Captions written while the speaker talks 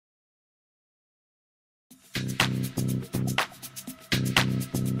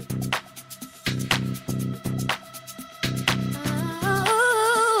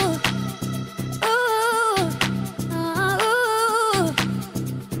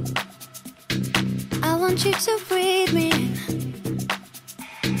want you to breathe me in.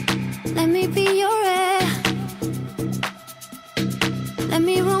 Let me be your air. Let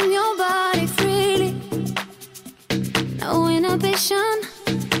me roam your body freely. No inhibition,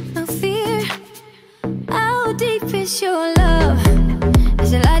 no fear. How deep is your love?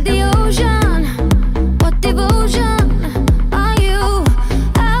 Is it like the ocean? What devotion are you?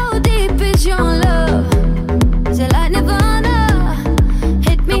 How deep is your love? Is it like Nirvana?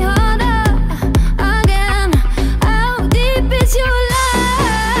 Hit me harder again. How deep is your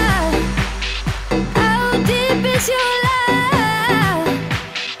love? How deep is your love?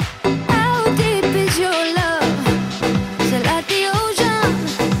 How deep is your love? Is it like the ocean?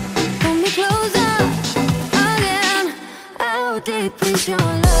 Pull me closer again. How deep is your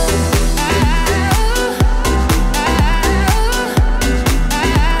love?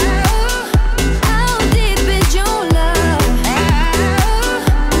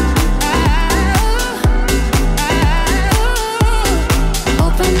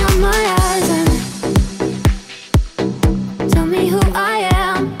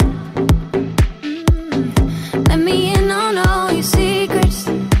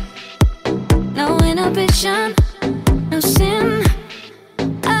 No sin.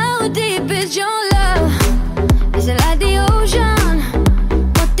 How deep is your love? Is it like the ocean?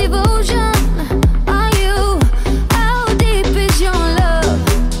 What devotion are you? How deep is your love?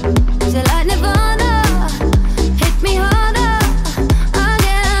 Is it like Nirvana? Hit me harder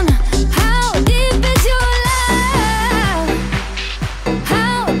again. How deep is your love?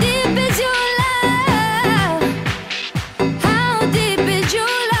 How deep is your love? How deep is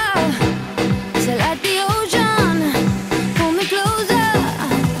your love? Is it like the ocean? Pull me closer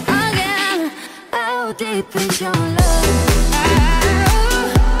again. How deep is your love?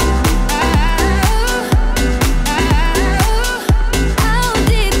 How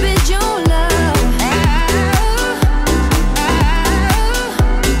deep is your love?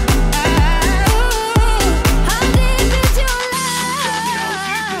 How deep is your love?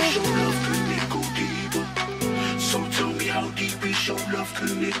 So tell me how deep is your love,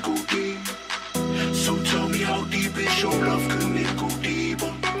 can it go deep? So tell me how deep is your love, can it go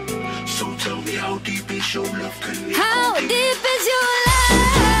deeper? So tell me how deep is your love, can it go deeper? How deep is your love?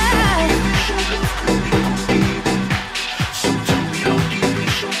 So tell me how deep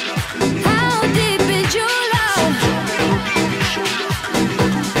is your love, can it go deeper? How deep is your love? Tell me how deep is your love, can it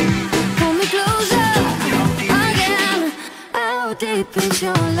go deeper? Pull me closer again. How deep is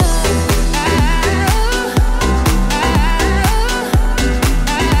your love?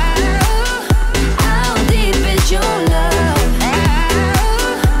 How deep is your love? How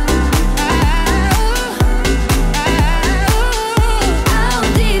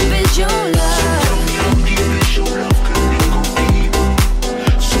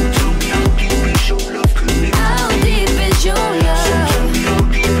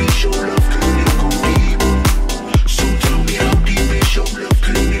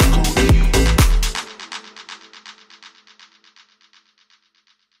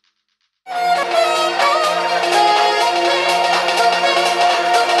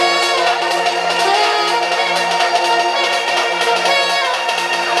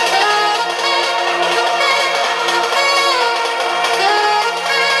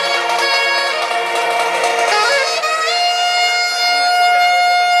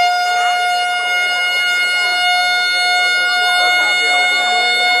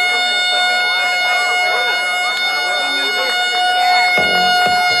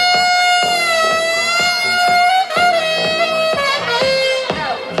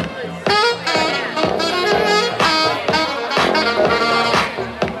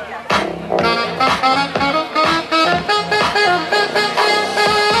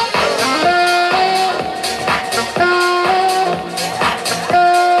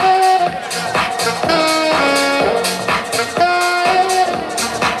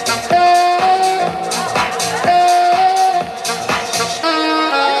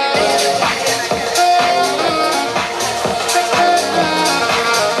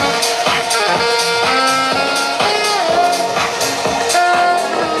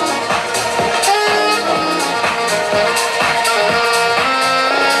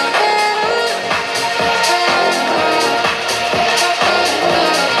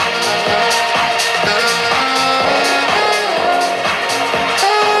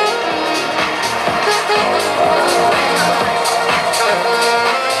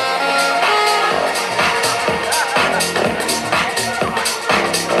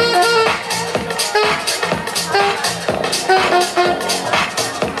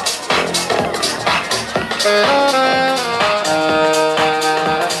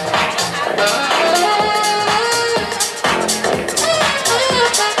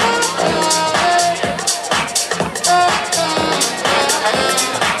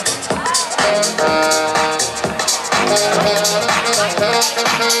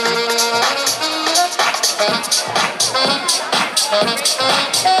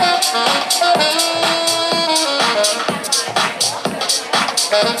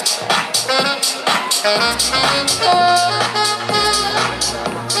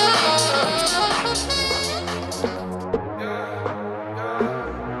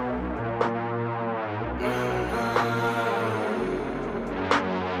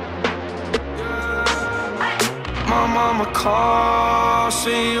My mama called,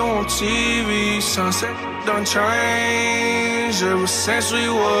 see you on TV. Sunset done changed. Ever since we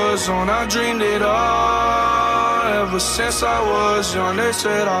was on, I dreamed it all. Ever since I was young, they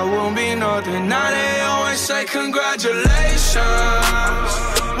said I wouldn't be nothing. Now they always say congratulations.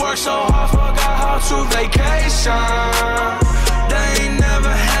 Worked so hard, forgot how to vacation. They ain't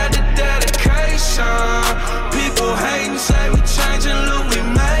never had the dedication. People hating, say we changing, look, we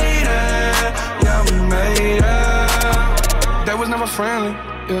made it. Yeah, we made it. That was never friendly,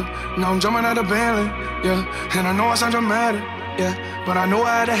 yeah. Now I'm jumping out of Bentley, yeah. And I know I sound dramatic, yeah. But I know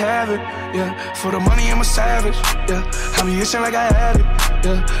I had to have it, yeah. For the money, I'm a savage, yeah. I be itching like I had it,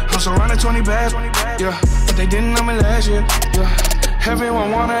 yeah. I'm surrounded 20 bags, yeah. But they didn't know me last year, yeah.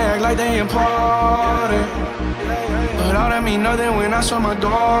 Everyone wanna act like they important, but all that mean nothing when I saw my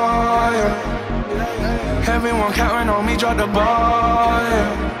door, yeah. Everyone counting on me, drop the ball,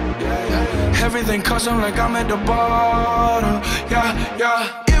 yeah. Everything custom like I'm at the bottom, yeah,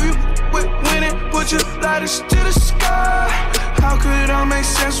 yeah. If you winning, put your lighters to the sky. How could I make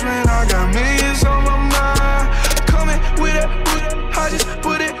sense when I got millions on my mind? Coming with it, I just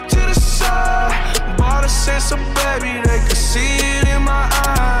put it to the side. Bought a sense of baby, they could see it in my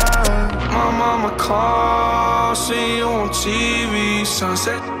eyes. My mama called, see you on TV.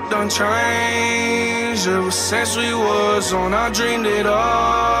 Sunset done changed. Ever since we was on, I dreamed it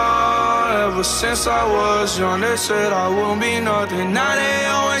all. Ever since I was young, they said I wouldn't be nothing. Now they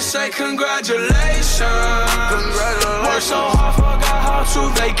always say congratulations. Worked so hard, forgot how to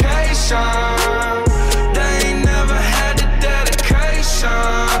vacation. They ain't never had the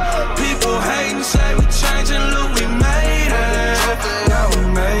dedication. People hating, say we changing, look, we made it. Yeah, we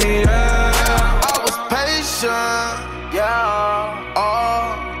made it. I was patient, yeah.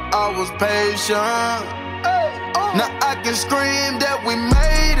 Oh, I was patient. Now I can scream that we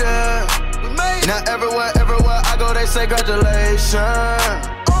made it. Now everywhere I go, they say congratulations.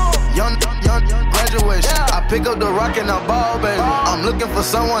 Young graduation. I pick up the rock and I ball, baby. I'm looking for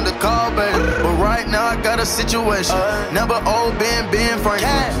someone to call, baby. But right now I got a situation. Never old Ben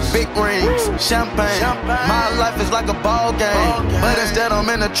Franklin. Big rings, champagne. My life is like a ball game, but instead I'm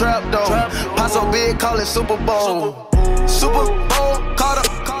in a trap though. Pot so big, call it Super Bowl. Super Bowl, caught up,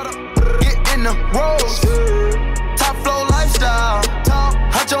 get in the rolls. Top flow lifestyle,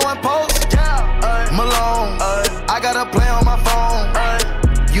 Huncho and Post. Malone, I got a play on my phone.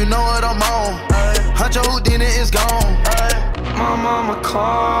 You know what I'm on. Huncho Houdini is gone. My mama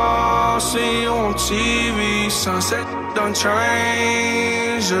called, see you on TV. Sunset done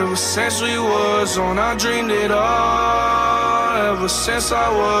changed. Ever since we was on, I dreamed it all. Ever since I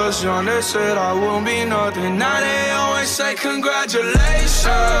was young, they said I wouldn't be nothing. Now they always say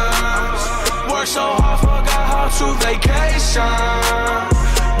congratulations. Worked so hard, forgot how to vacation.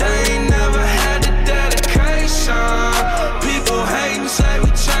 They ain't never had the dedication. People hating, say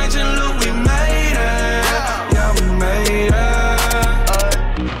we changing, look, we made it. Yeah, we made it.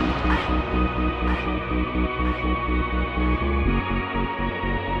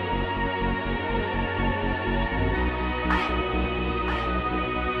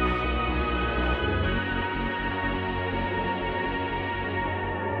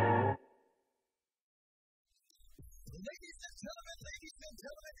 Ladies and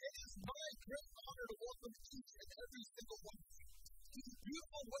gentlemen, it is my great honor to welcome each and every single one of you to the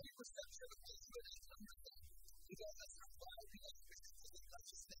beautiful wedding reception of Ashvin and Namrata. You guys have survived the experience of the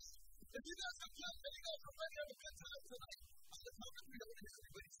precious day. If you guys have just been able to have a good time tonight, on the count of 3, I want to hear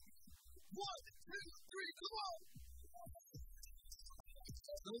everybody scream. 1, 2, 3, come on!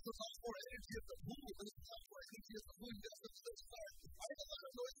 Those are much more energy of the pool. Those are much more energy of the pool. You guys have to start. I have a lot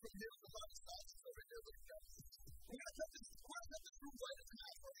of noise from here, from a lot of sides over here. We're going to cut this room right at the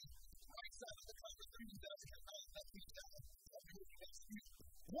half party. Right side of the cover, 3 down, and that feet down. I'll be with you next week.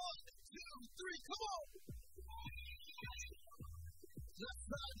 1, 2, 3, come on! Left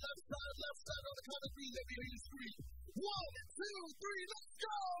side on the count of 3, let me hear you scream. 1, 2, 3, let's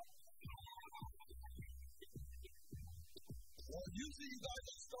go! Well, usually you guys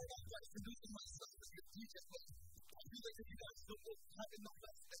don't start off by introducing myself as your DJ, but I feel like if you guys don't have enough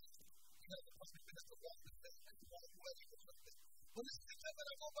that space, you guys have probably been at the walk with them and walk wedding or something. But ladies and gentlemen,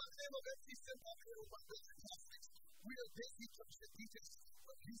 I go by the name of MC Simp. I'm here with my brothers and classmates. We are busy pushing DJs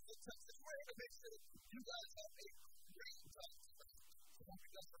from You guys have a great time tonight. So hope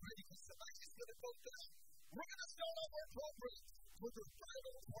you guys are ready because tonight is going to go down. We're going to start off our program with a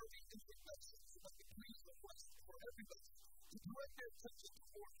final party introduction so that we please request for everybody to direct their attention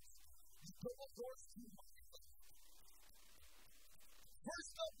towards the double doors to my left.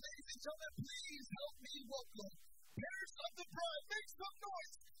 First up, ladies and gentlemen, please help me welcome parents of the bride. Make some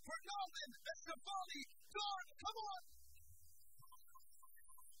noise for Nolan and Stefani. Dawn, come on.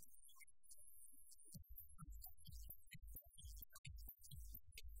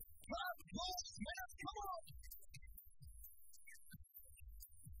 Clap, close, hands, come on.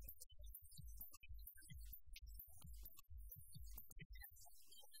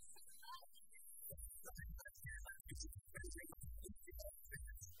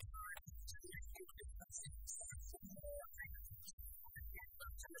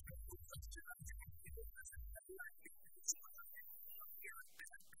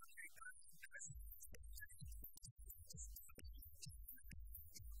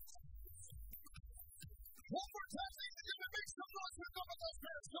 One more time, ladies and gentlemen, make some noise for some of those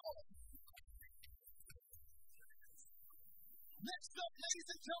parents. Come on. Next up, ladies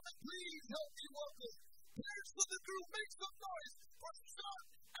and gentlemen, please help me welcome parents of the group. Make some noise for Sean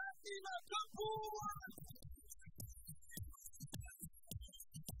and Nina Kapoor.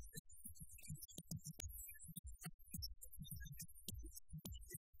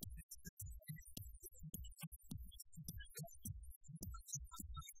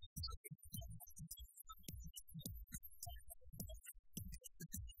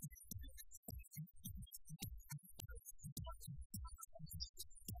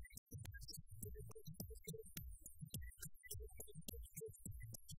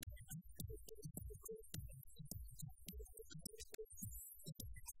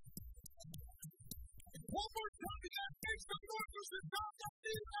 One more time, you guys make some noise for Sean and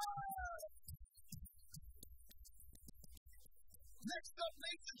Nina. Next up,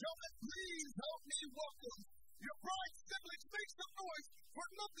 ladies and gentlemen, please help me welcome your bride's siblings. Make some noise for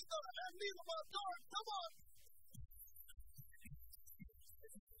Namrata and Namrata. Come on.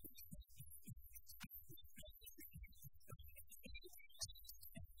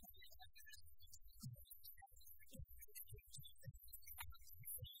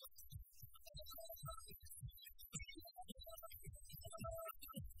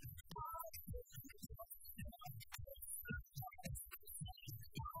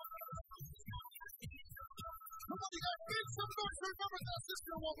 Come on, you guys, make some noise for Namrata.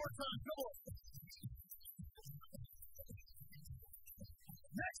 Sister, one more time. Come on.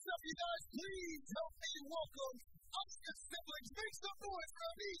 Next up, you guys, please help me welcome Ashvin siblings. Make some noise for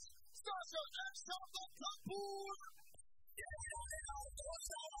Anish, Sasha, and Shamba Kapoor.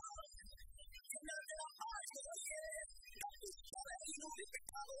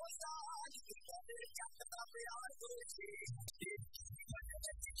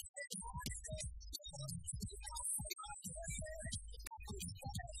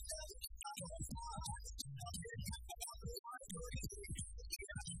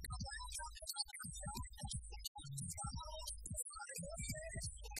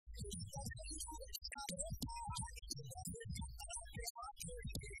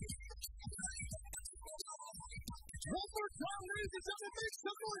 One more time, ladies and gentlemen, make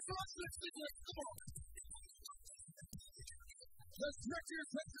some noise for us. Come on. Let's direct your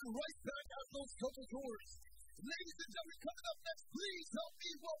attention right back at those couple doors. Ladies and gentlemen, coming up next, please help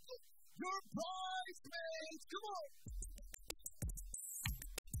me welcome your bridesmaids. Come on.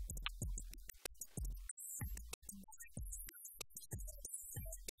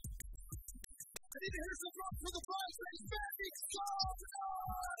 I need to hear some rock for the bridesmaids. Backing strong.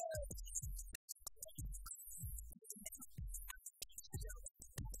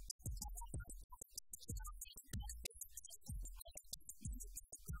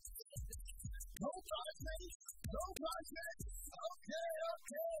 No bridesmaids. No bridesmaids. Okay.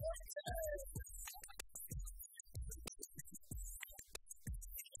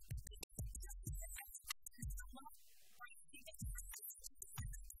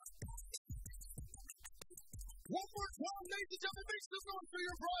 One more time, ladies and gentlemen, make some noise for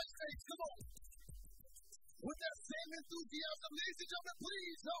your bridesmaids. Come on. With that same enthusiasm, ladies and gentlemen,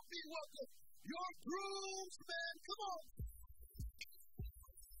 please help me welcome your groomsmen. Come on.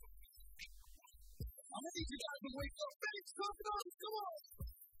 I'm going to need you guys to wake up. Make some noise. Come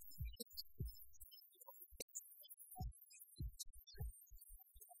on.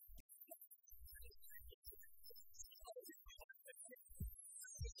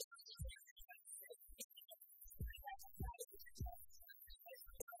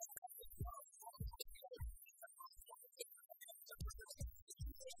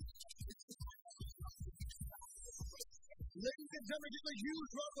 and gentlemen, give a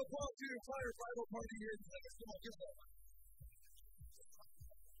huge round of applause to your entire bridal party here in Vegas. Come on, give them.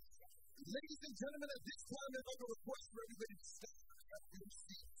 Ladies and gentlemen, at this time, I'd like to request for everybody to stand at your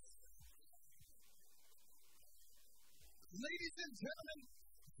seats. Ladies and gentlemen,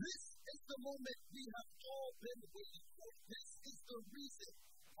 this is the moment we have all been waiting for. This is the reason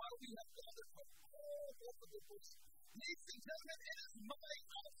why we have gathered from all over the world. Ladies and gentlemen, it is my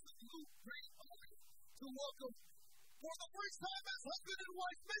absolute great honor to welcome, for the first time as husband and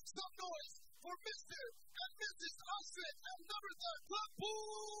wife, make some noise for Mr. and Mrs. Ashvin and Namrata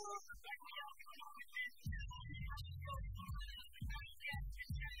Kapoor.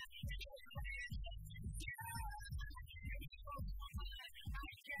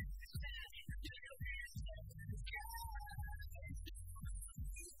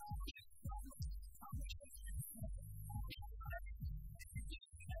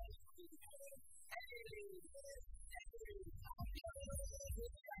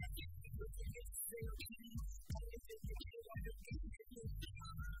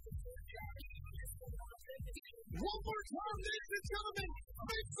 One more time, ladies and gentlemen,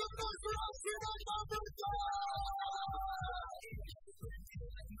 make some noise for Ashvin and Namrata!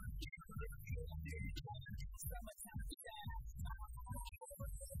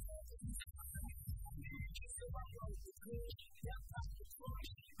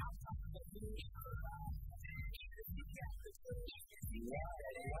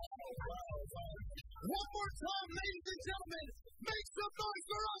 One more time, ladies and gentlemen, make some noise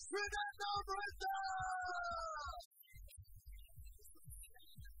for Ashvin and Namrata!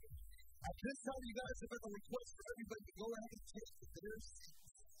 At this time, you guys have a request for everybody to go ahead and take their seats.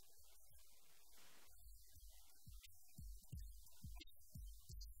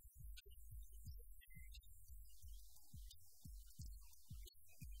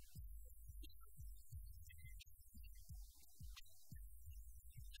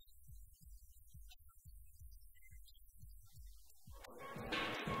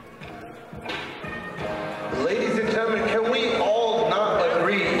 Ladies and gentlemen, can we all not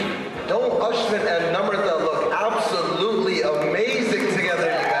agree? Don't Ashvin and Namrata look absolutely amazing together,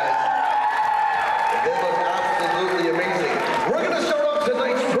 you guys? They look absolutely amazing. We're going to start off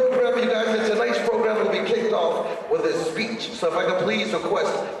tonight's program, you guys, and tonight's program will be kicked off with a speech. So if I could please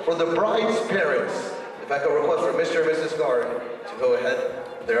request for the bride's parents, if I could request for Mr. and Mrs. Guard to go ahead.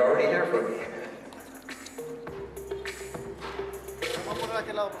 They're already here for me.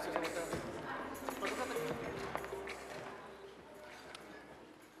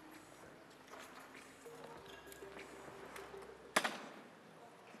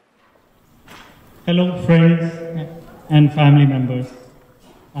 Hello friends and family members.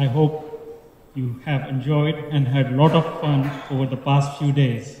 I hope you have enjoyed and had a lot of fun over the past few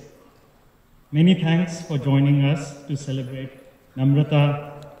days. Many thanks for joining us to celebrate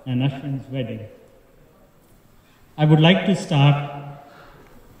Namrata and Ashvin's wedding. I would like to start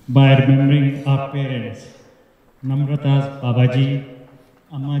by remembering our parents, Namrata's Babaji,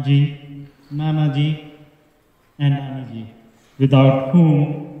 Ammaji, Nanaji and Naniji, without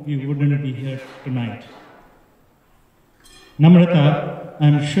whom we wouldn't be here tonight. Namrata,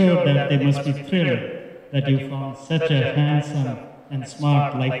 I'm sure that they must be thrilled that you found such a handsome and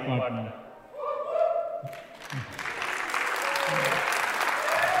smart life partner.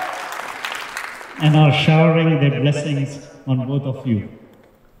 And are showering their blessings on both of you.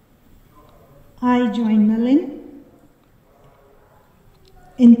 I join Melin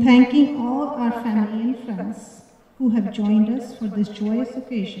in thanking all our family and friends who have joined us for this joyous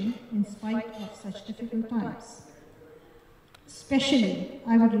occasion in spite of such difficult times. Especially,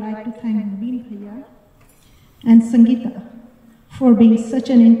 I would like to thank Naveen Bhaiya and Sangeeta for being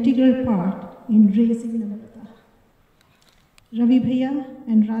such an integral part in raising Namrata. Ravi Bhaiya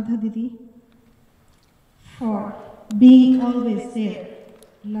and Radha Didi for being always there,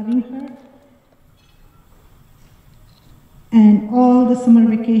 loving her, and all the summer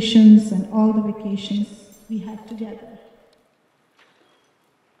vacations and all the vacations we had together.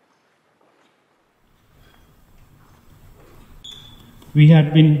 We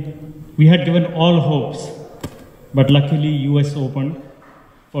had given all hopes, but luckily US opened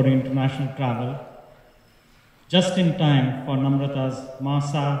for international travel just in time for Namrata's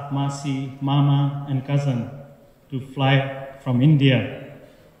Masa, Masi, Mama and cousin to fly from India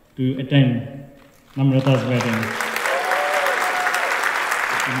to attend Namrata's wedding.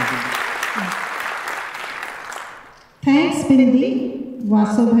 Thanks Bindi,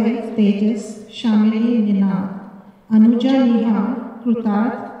 Vasubhai, Tejas, Shamini, Nina, Anuja, Niha,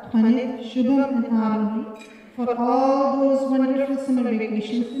 Krutarth, Thanit, Shubham and Aruni for all those wonderful summer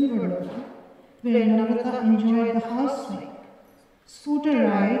vacations in Vadodara, where Namrata enjoyed the housewing, scooter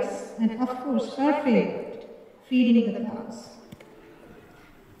rides, and of course her favorite, feeding the cows.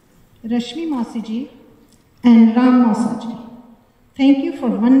 Rashmi Masiji and Ram Masaji, thank you for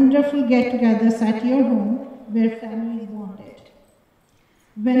wonderful get-togethers at your home where families bonded.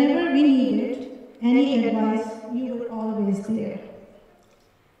 Whenever we needed any advice, you were always there.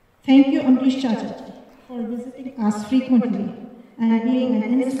 Thank you, Amrish Chachaji, for visiting us frequently and being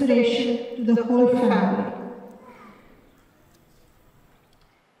an inspiration to the whole family.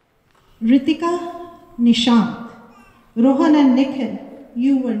 Ritika, Nishant, Rohan and Nikhil,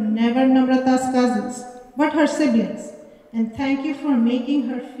 you were never Namrata's cousins, but her siblings, and thank you for making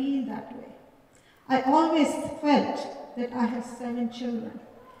her feel that way. I always felt that I have 7 children,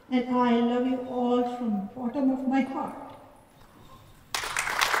 and I love you all from the bottom of my heart.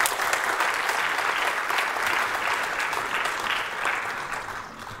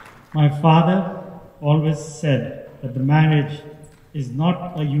 My father always said that the marriage is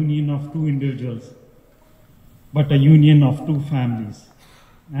not a union of 2 individuals, but a union of 2 families.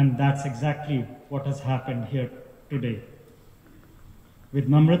 And that's exactly what has happened here today. With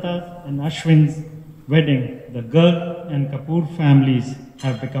Namrata and Ashwin's wedding, the Garg and Kapoor families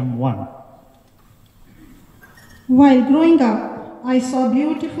have become one. While growing up, I saw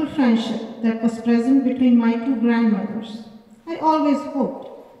beautiful friendship that was present between my 2 grandmothers. I always hoped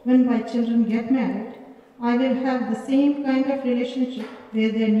when my children get married, I will have the same kind of relationship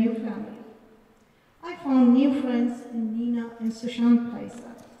with their new family. I found new friends in Nina and Sushant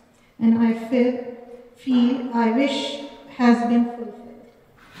Paisa, and I feel I wish has been fulfilled.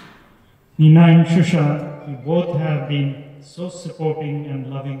 Nina and Sushant, you both have been so supporting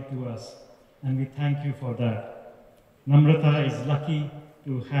and loving to us, and we thank you for that. Namrata is lucky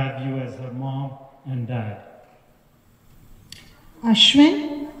to have you as her mom and dad.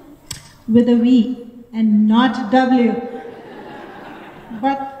 Ashvin, with a V and not W,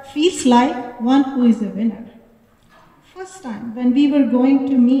 but feels like one who is a winner. First time when we were going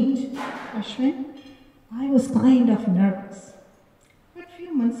to meet Ashwin, I was kind of nervous. But a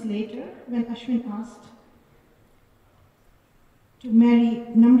few months later, when Ashwin asked to marry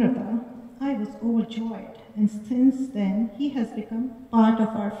Namrata, I was overjoyed, and since then he has become part of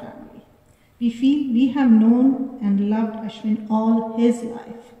our family. We feel we have known and loved Ashwin all his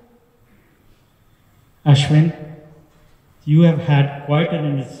life. Ashwin, you have had quite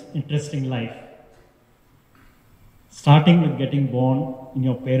an interesting life. Starting with getting born in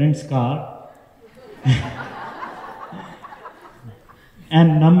your parents' car,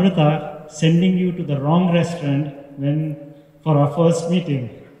 and Namrata sending you to the wrong restaurant for our first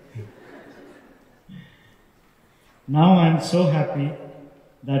meeting. Now I'm so happy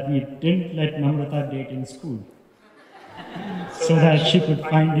that we didn't let Namrata date in school, so that she could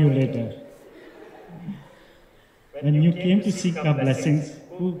find you later. When you came to seek our blessings,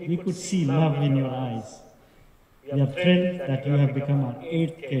 we could see love in your eyes. We are thrilled that you have become our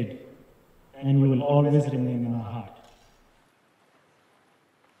 8th kid, and you will always remain in our heart.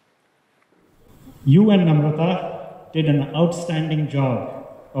 You and Namrata did an outstanding job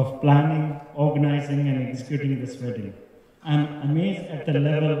of planning, organizing, and executing this wedding. I'm amazed at the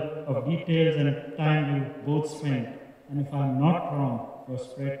level of details and time you both spent, and if I'm not wrong, your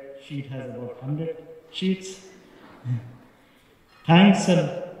spreadsheet has about 100 sheets. Thanks,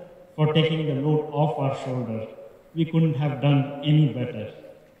 sir, for taking the load off our shoulder. We couldn't have done any better.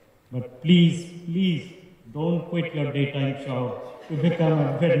 But please, please, don't quit your daytime job to become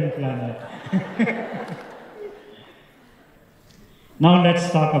a wedding planner. Now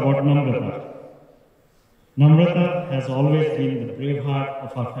let's talk about Namrata. Namrata has always been the brave heart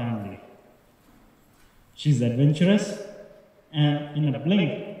of our family. She's adventurous and in a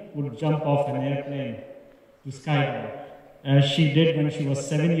blink would jump off an airplane to skydive, as she did when she was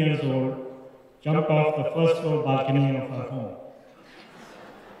 7 years old, jumped off the first floor balcony of her home.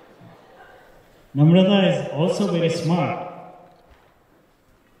 Namrata is also very smart.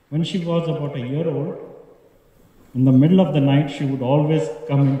 When she was about a year old, in the middle of the night, she would always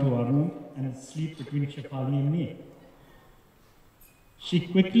come into our room and sleep between Shefali and me. She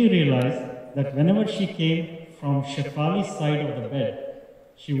quickly realized that whenever she came from Shefali's side of the bed,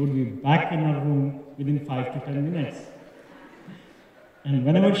 she would be back in her room within 5 to 10 minutes. And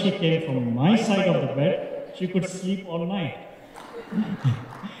whenever she came from my side of the bed, she could sleep all night.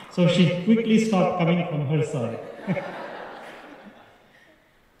 So she quickly stopped coming from her side.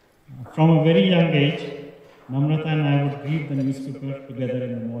 From a very young age, Namrata and I would read the newspaper together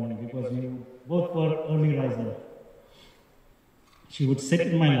in the morning because we both were early risers. She would sit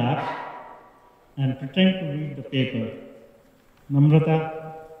in my lap and pretend to read the paper.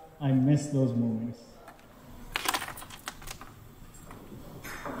 Namrata, I miss those moments.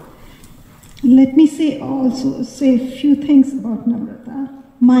 Let me say a few things about Namrata,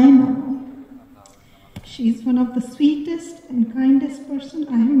 my Nama. She's one of the sweetest and kindest person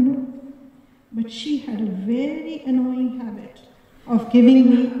I have known, but she had a very annoying habit of giving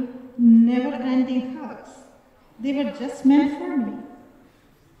me never-ending hugs. They were just meant for me,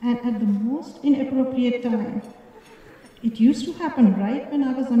 and at the most inappropriate time. It used to happen right when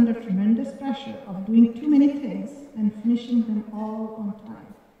I was under tremendous pressure of doing too many things and finishing them all on time.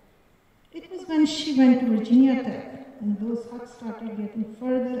 It was when she went to Virginia Tech and those hugs started getting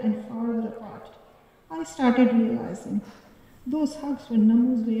further and farther apart. I started realizing those hugs were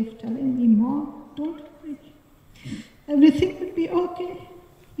Namu's way of telling me, Mom, don't worry. Everything will be okay.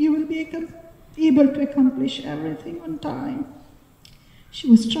 You will be able to accomplish everything on time. She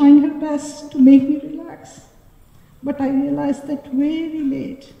was trying her best to make me relax, but I realized that very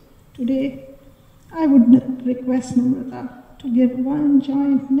late. Today, I would request Namrata to give one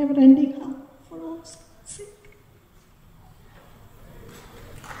giant, never-ending hug for all sake.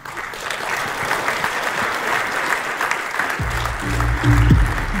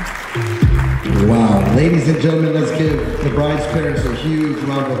 Wow, ladies and gentlemen, let's give the bride's parents a huge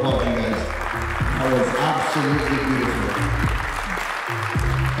round of applause, you guys. That was absolutely beautiful.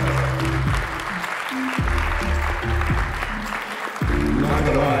 Not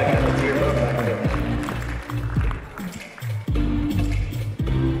gonna lie, I had a tear up back there.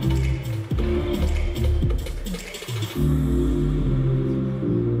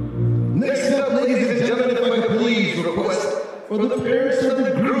 Next up, ladies and gentlemen, if I could please request for the parents of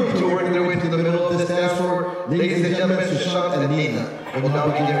the groom to work their way to the middle of this dance floor. Ladies and gentlemen, Sushant and Nina will now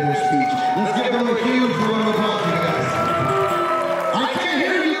be giving their speech. Let's give them a huge round of applause, you guys. I can't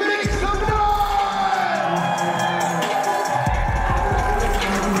hear you, make some noise!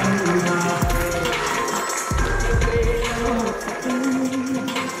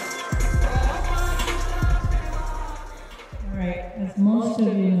 All right, as most of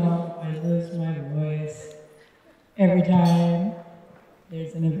you know, I lose my voice every time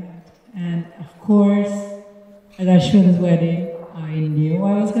there's an event. And of course, at Ashvin's wedding, I knew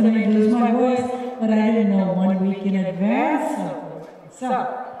I was going to lose my voice, but I didn't know 1 week in advance of it. So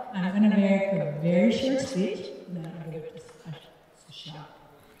I'm going to make a very short speech, and then I'll give it to Sushant.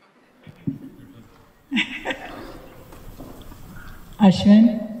 Ashvin,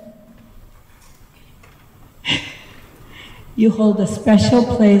 you hold a special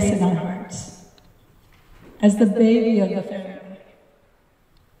place in our hearts as the baby of the family.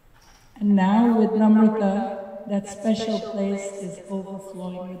 And now with Namrata, that special place is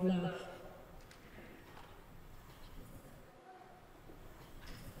overflowing with love.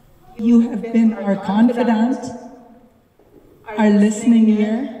 You have been our confidant, our listening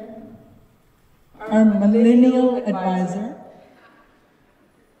ear, our millennial advisor,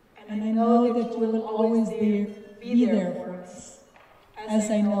 and I know that you will always be there for us, as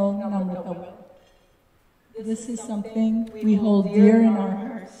I know Namrata will. This is something we hold dear in our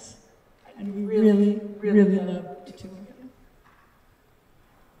hearts, and we really, really love the two of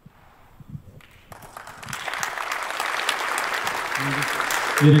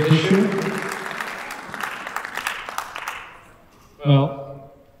you. Need a tissue?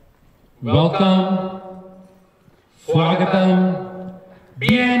 Well, welcome, swagatam,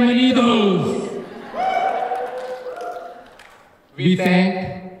 bienvenidos. We thank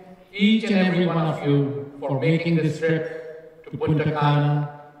each and every one of you for making this trip to Punta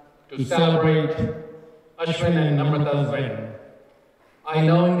Cana to celebrate Ashvin and Namrata's wedding. I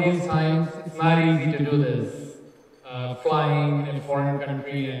know in these times it's not easy to do this, flying in a foreign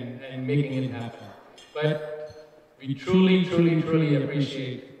country and making it happen. But we truly, truly, truly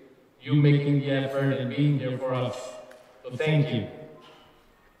appreciate you making the effort and being here for us. So thank you.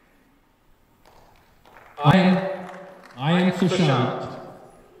 I am Sushant,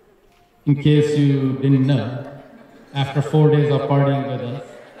 in case you didn't know, after 4 days of partying with us.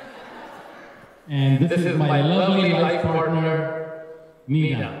 And this is my lovely life partner,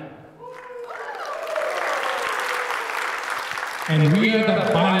 Nina. And we are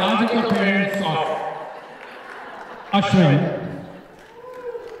the biological parents of Ashvin.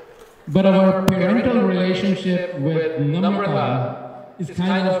 But our parental relationship with Namrata is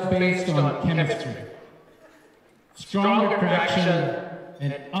kind of based on chemistry. Strong attraction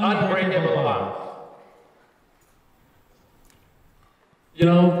and unbreakable bond. You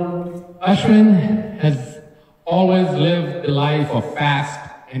know, Ashvin has always lived the life of fast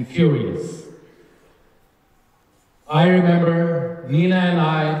and furious. I remember Nina and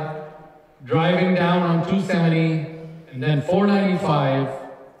I driving down on 270 and then 495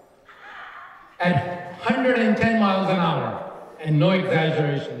 at 110 miles an hour, and no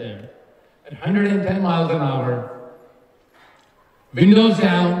exaggeration there. at 110 miles an hour, windows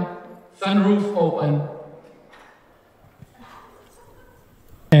down, sunroof open,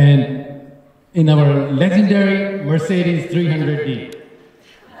 and in our legendary Mercedes 300D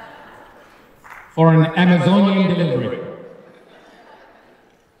for an Amazonian delivery.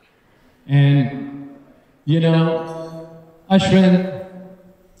 And, you know, Ashvin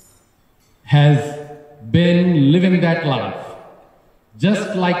has been living that life,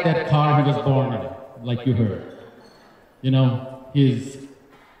 just like that car he was born in, like you heard. You know, he's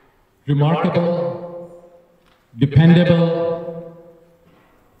remarkable, dependable,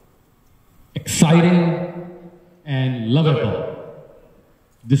 exciting, and lovable,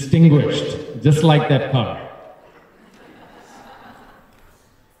 distinguished, just like that car.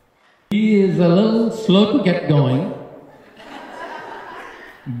 He is a little slow to get going,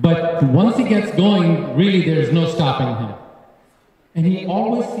 but once he gets going, really there's no stopping him. And he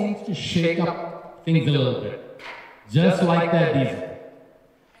always seems to shake up things a little bit, just like that diesel.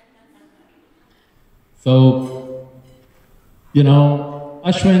 So, you know,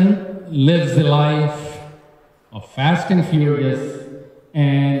 Ashvin lives a life of fast and furious,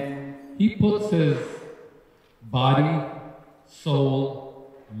 and he puts his body, soul,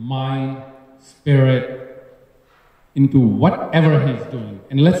 mind, spirit into whatever he's doing.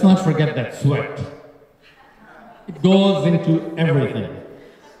 And let's not forget that sweat. It goes into everything.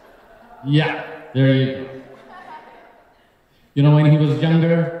 Yeah, there you go. You know, when he was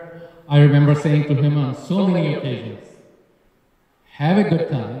younger, I remember saying to him on so many occasions, have a good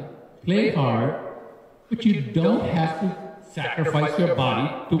time, play hard, but you don't have to sacrifice your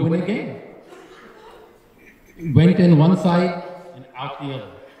body to win a game. Went in one side and out the other.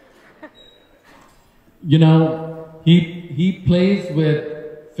 You know, he plays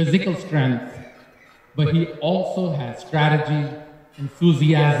with physical strength, but he also has strategy,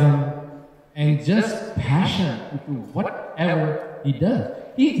 enthusiasm, and just passion into whatever he does.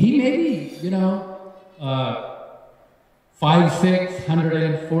 He may be, you know, 5'6",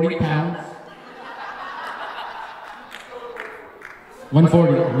 140 pounds.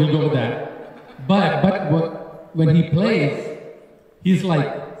 140, we'll go with that. But when he plays, he's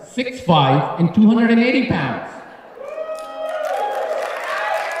like 6'5" and 280 pounds.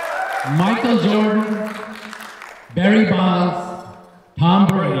 Michael Jordan, Barry Bonds, Tom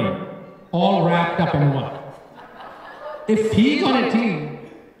Brady, all wrapped up in one. If he's on a team,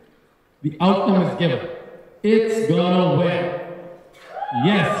 the outcome is given. It's gonna win.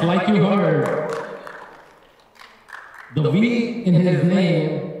 Yes, like you heard, the V in his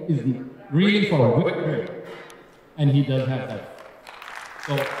name is really for victory, and he does have that.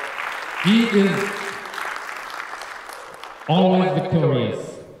 So he is always victorious.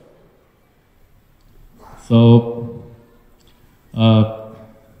 So,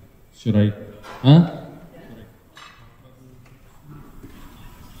 should I,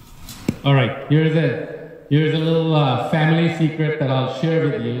 All right, here's a little family secret that I'll share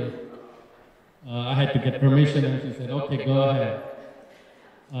with you. I had to get permission, and she said, okay, go ahead.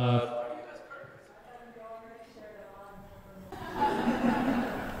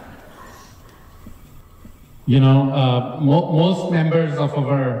 You know, most members of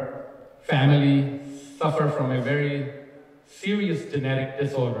our family suffer from a very serious genetic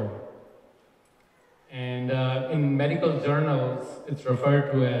disorder. And in medical journals, it's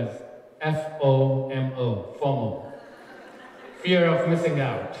referred to as FOMO, FOMO, fear of missing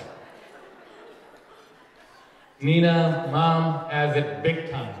out. Nina, mom, has it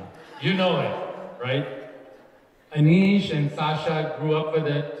big time. You know it, right? Anish and Sasha grew up with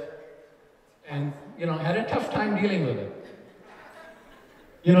it and, you know, had a tough time dealing with it.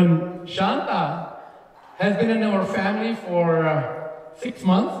 You know, Shanta has been in our family for 6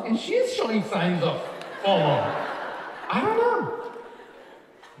 months and she is showing signs of FOMO. I don't know.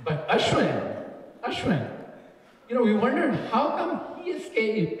 But Ashvin, you know, we wondered how come he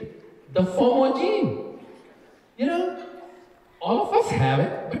escaped the FOMO gene. You know, all of us have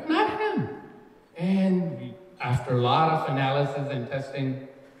it, but not him. And after a lot of analysis and testing,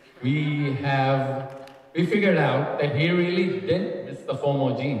 we figured out that he really didn't miss the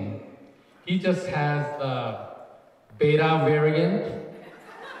FOMO gene. He just has the beta variant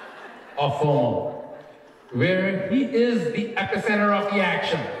of FOMO, where he is the epicenter of the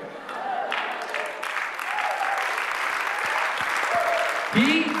action.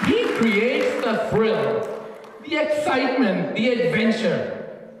 He creates the thrill, the excitement, the adventure.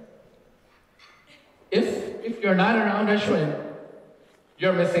 If you're not around Ashvin,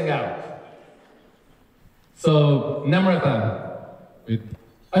 you're missing out. So, Namrata, with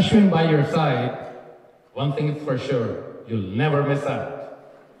Ashvin by your side, one thing is for sure, you'll never miss out.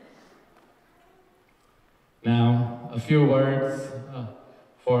 Now, a few words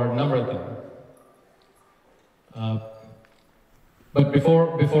for Namrata. But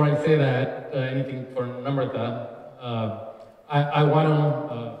before I say that, anything for Namrata, I want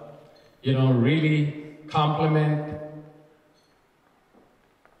to, really compliment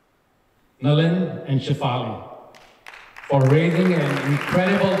Nalin and Shefali for raising an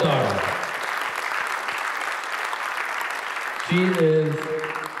incredible daughter. She is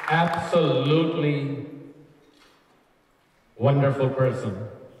absolutely wonderful person,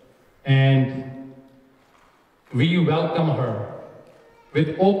 and we welcome her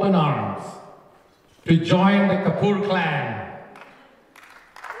with open arms to join the Kapoor clan.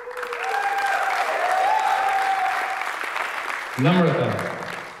 Namrata,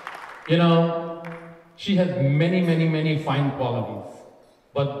 she has many fine qualities,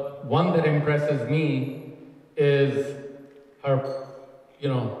 but one that impresses me is her,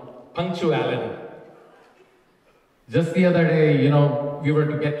 punctuality. Just the other day, we were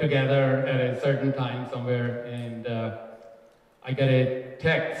to get together at a certain time somewhere, and I get a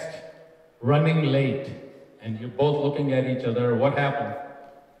text, running late, and you're both looking at each other. What happened?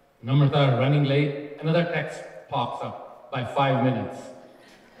 Namrata, running late. Another text pops up by 5 minutes.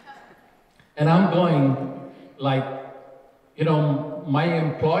 And I'm going like, my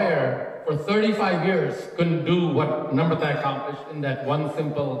employer for 35 years couldn't do what Namrata accomplished in that one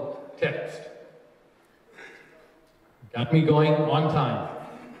simple text. Got me going on time.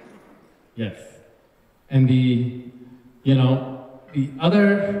 Yes. And the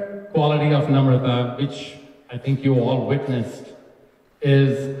other quality of Namrata, which I think you all witnessed,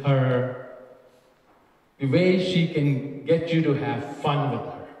 is the way she can get you to have fun with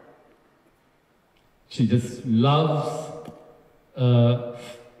her. She just loves,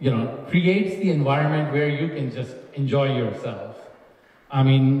 creates the environment where you can just enjoy yourself. I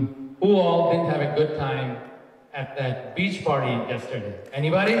mean, who all didn't have a good time at that beach party yesterday?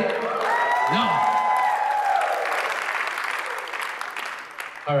 Anybody? No.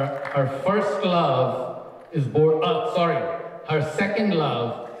 Her first love is her second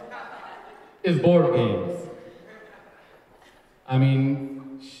love is board games. I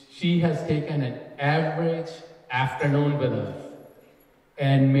mean, she has taken an average afternoon with us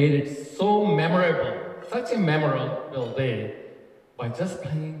and made it so memorable, such a memorable day, by just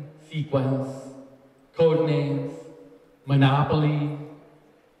playing Sequence, Codenames, Monopoly,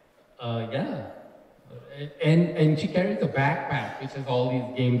 and she carries a backpack which has all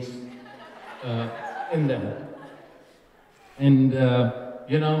these games in them. And,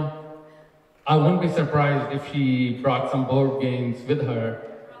 I wouldn't be surprised if she brought some board games with her.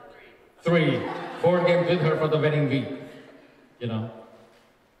 3 board games with her for the wedding week,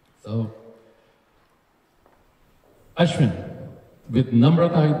 So, Ashvin, with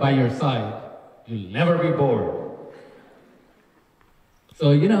Namrata by your side, you'll never be bored.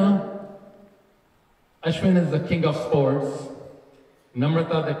 So, Ashvin is the king of sports,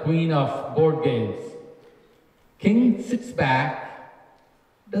 Namrata the queen of board games. King sits back,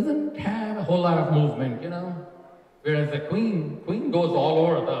 doesn't have a whole lot of movement, whereas the queen goes all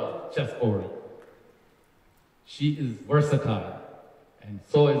over the chessboard. She is versatile, and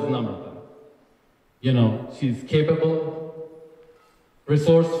so is Namrata. She's capable,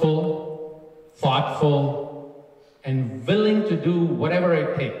 resourceful, thoughtful, and willing to do whatever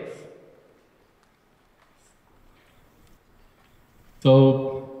it takes.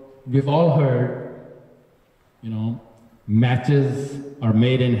 So, we've all heard, matches are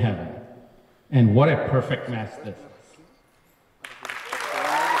made in heaven. And what a perfect match this is.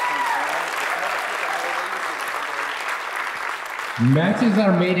 Matches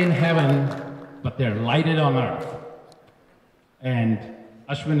are made in heaven, but they're lighted on earth. And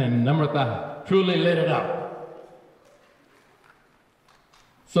Ashvin and Namrata truly lit it up.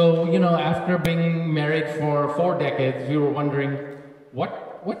 So, after being married for 4 decades, we were wondering,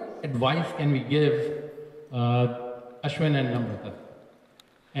 what advice can we give Ashvin and Namrata?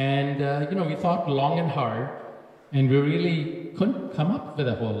 And, we thought long and hard, and we really couldn't come up with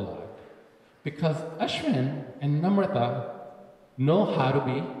a whole lot. Because Ashvin and Namrata know how to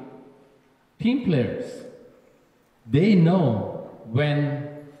be team players. They know when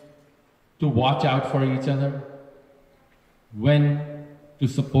to watch out for each other, when to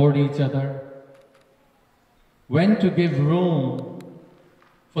support each other, when to give room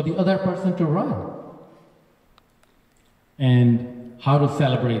for the other person to run, and how to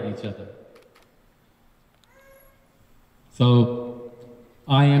celebrate each other. So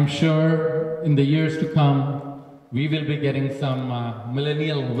I am sure in the years to come, we will be getting some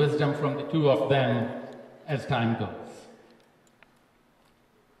millennial wisdom from the two of them as time goes.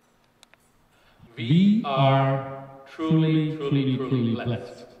 We are truly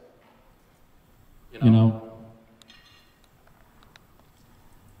blessed. You know,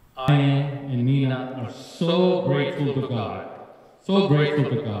 I and Nina are so grateful to God,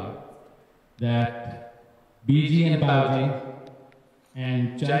 that BG and Baji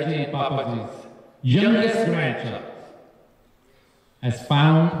and Jaji and Papaji's youngest grandchild has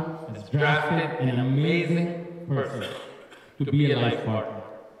drafted an amazing person to be a life partner.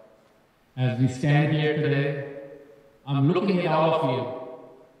 As we stand here today, I'm looking at all of you,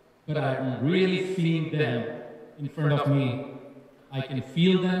 but I'm really seeing them in front of me. I can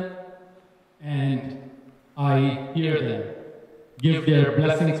feel them and I hear them give their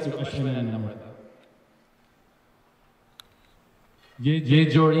blessings to Ashvin and Namrata. ये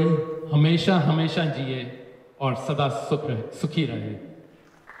जोड़ी हमेशा हमेशा जिए और सदा सुखी रहे.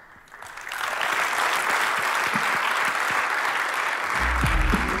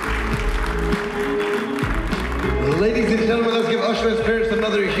 Ladies and gentlemen, let's give Ashvin's parents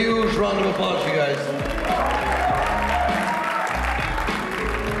another huge round of applause, you guys.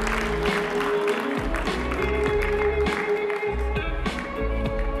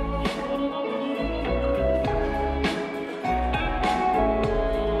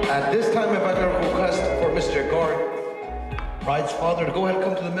 At this time, if I can request for Mr. Gord, bride's father, to go ahead and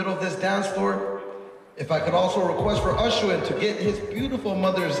come to the middle of this dance floor. If I could also request for Ashvin to get his beautiful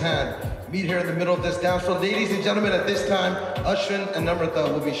mother's hand, meet here in the middle of this dance floor. Ladies and gentlemen, at this time, Ashvin and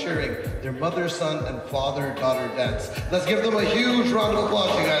Namrata will be sharing their mother, son, and father-daughter dance. Let's give them a huge round of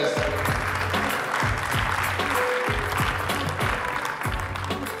applause, you guys.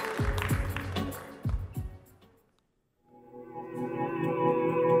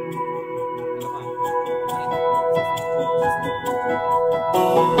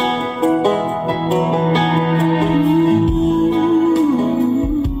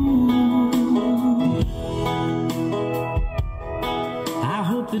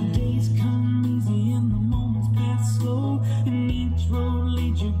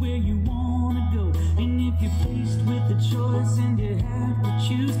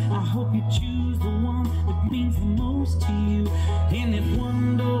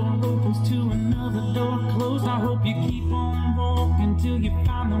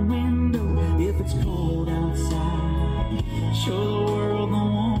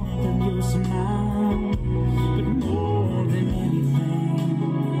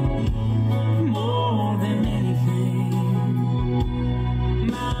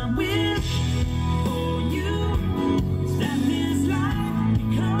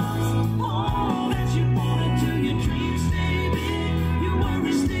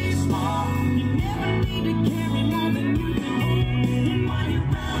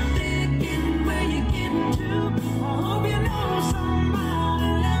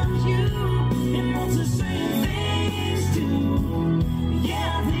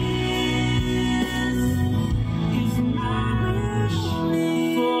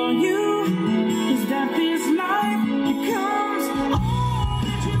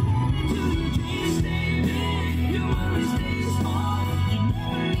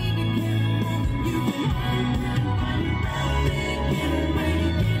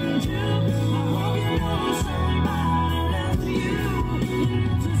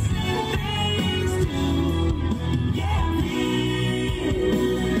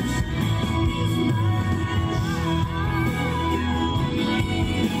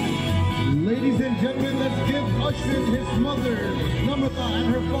 His mother, Namrata, and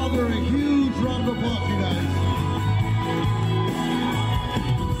her father, a huge round of applause, you guys.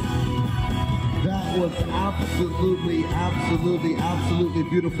 That was absolutely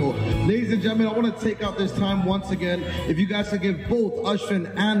beautiful. Ladies and gentlemen, I want to take out this time once again. If you guys could give both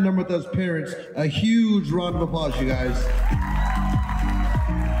Ashvin and Namrata's parents a huge round of applause, you guys.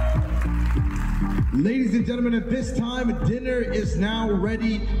 Ladies and gentlemen, at this time, dinner is now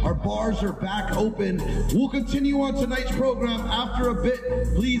ready. Our bars are back open. We'll continue on tonight's program after a bit.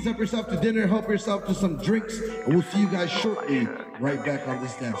 Please help yourself to dinner, help yourself to some drinks, and we'll see you guys shortly right back on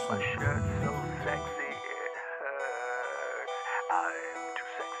this dance floor.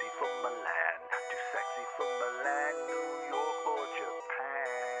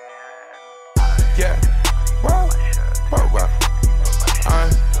 Yeah, wow. I'm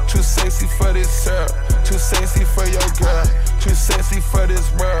too sexy for this girl, too sexy for your girl, too sexy for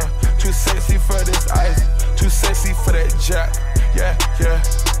this world, too sexy for this ice, too sexy for that jack. Yeah.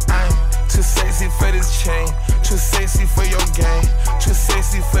 I'm too sexy for this chain, too sexy for your game, too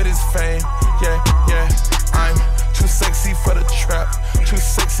sexy for this fame. Yeah. I'm too sexy for the trap, too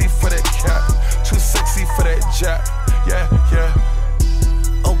sexy for that cap, too sexy for that jack. Yeah.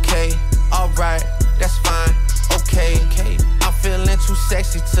 Okay, alright.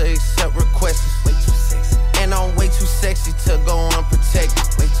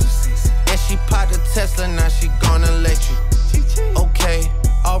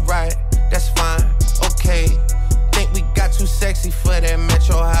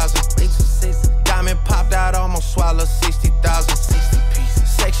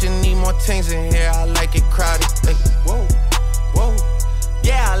 more things in here, I like it crowded. Hey, whoa, whoa.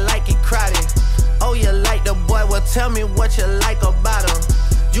 Yeah, I like it crowded. Oh, you like the boy? Well, tell me what you like about him.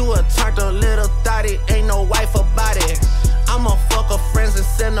 You a turned a little thotty, ain't no wife about it. I'ma fuck her friends and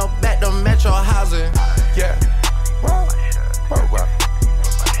send her back to Metro housing. Yeah.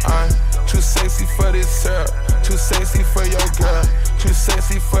 I'm too sexy for this syrup, too sexy for your girl, too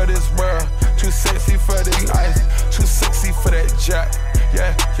sexy for this world, too sexy for this life, too sexy for that jack.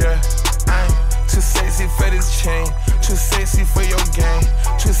 Yeah, yeah. I'm too sexy for this chain, too sexy for your game,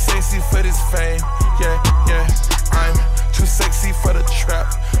 too sexy for this fame. Yeah, yeah. I'm too sexy for the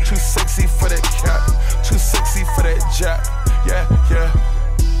trap, too sexy for that cap, too sexy for that jack. Yeah, yeah.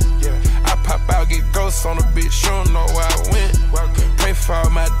 Yeah, I pop out, get ghosts on a bitch, you don't know where I went. Pray for all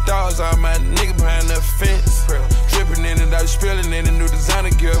my dogs, all my niggas behind the fence. Dripping in it, I was spilling in a new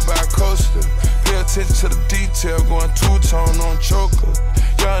designer gear by Coaster. Pay attention to the detail, going two-tone on choker.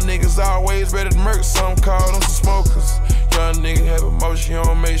 Young niggas always ready to murk, some call them some smokers. Young nigga have emotion, you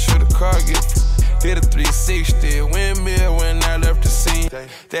don't make sure the car gets. Did a 360, windmill when I left the scene.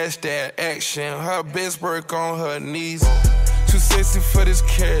 That's that action, her best work on her knees. Too sexy for this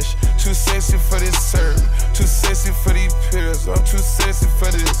cash, too sexy for this serve, too sexy for these pills, I'm too sexy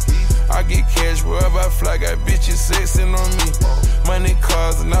for this. I get cash wherever I fly, got bitches sexing on me. Money,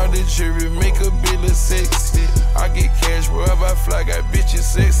 cars, and all the jewelry make a bitch look sexy. I get cash wherever I fly, got bitches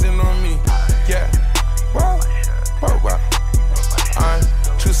sexing on me. Yeah, wow, wow, wow. I'm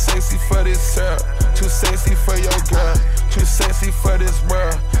too sexy for this syrup, too sexy for your girl, too sexy for this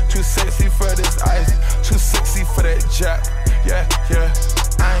world, too sexy for this ice, too sexy for that jack. Yeah, yeah.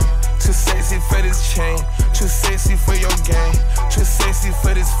 I'm too sexy for this chain, too sexy for your game, too sexy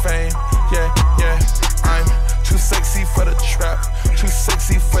for this fame. Yeah, yeah. I'm too sexy for the trap, too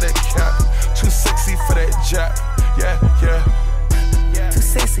sexy for that cap, too sexy for that jack. Yeah, yeah. Too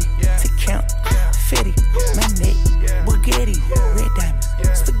sexy to count, fitty, my neck, Bugatti, red diamonds,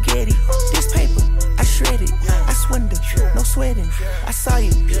 spaghetti, this paper, I shred it, I swindle, no sweating, I saw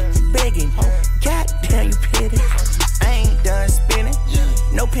you begging, goddamn you petty, I ain't done spinning,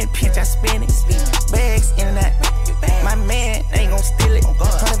 no pinch, I spin it, bags in and out, my man ain't gon' steal it,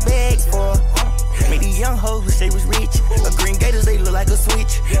 100 bags for made these young hoes wish they was rich. A green gators, they look like a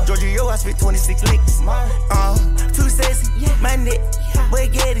switch. Georgia, yo, I spit 26 licks. Too sexy, my neck,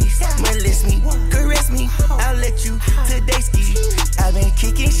 baguettes. Molest me, caress me, I'll let you today ski. I been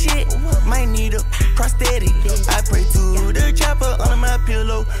kicking shit, might need a prosthetic. I pray to the chopper under my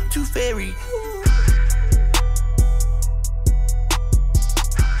pillow, too fairy.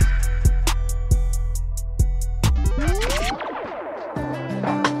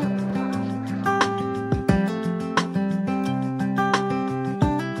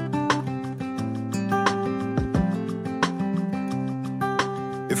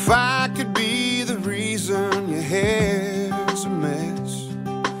 If I could be the reason your hair's a mess,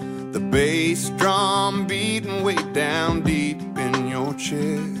 the bass drum beating way down deep in your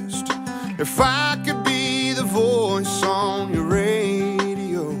chest. If I could be the voice on your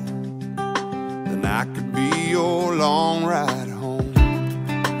radio, then I could be your long ride home.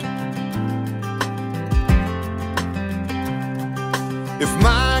 If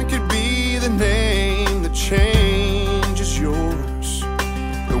mine could be the name that changes yours,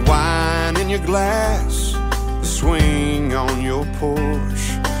 the wine in your glass, the swing on your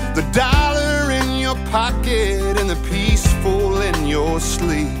Porsche, the dollar in your pocket and the peaceful in your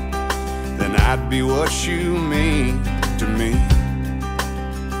sleep, then I'd be what you mean to me.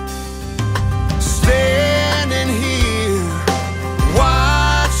 Standing here,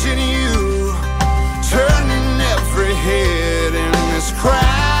 watching you, turning every head in this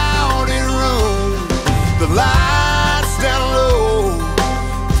crowded room, the lights down low,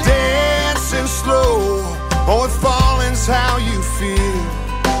 dancing slow. Oh, if falling's how you feel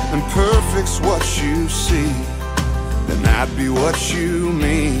and perfect's what you see, then I'd be what you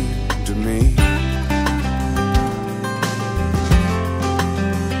mean to me.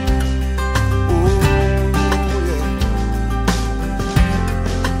 Ooh, yeah.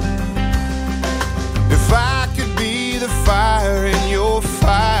 If I could be the fire in your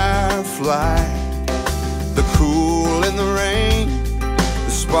firefly, the cool in the rain, the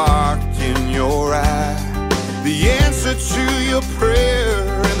spark in your eye, the answer to your prayer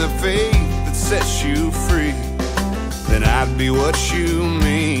and the faith that sets you free, then I'd be what you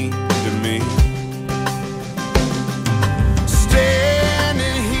mean to me.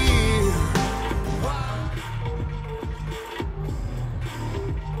 Standing here.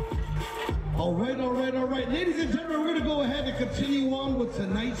 All right. Ladies and gentlemen, we're going to go ahead and continue on with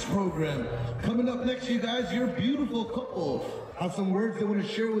tonight's program. Coming up up next to you guys, your beautiful couple have some words they want to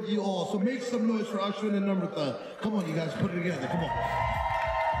share with you all. So make some noise for Ashvin and Namrata. Come on, you guys, put it together. Come on.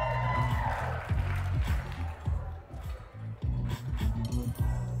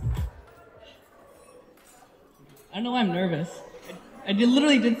 I don't know why I'm nervous. I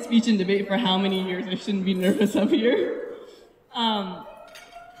literally did speech and debate for how many years I shouldn't be nervous up here.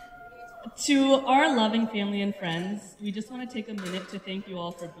 To our loving family and friends, we just want to take a minute to thank you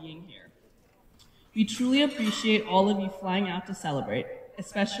all for being here. We truly appreciate all of you flying out to celebrate,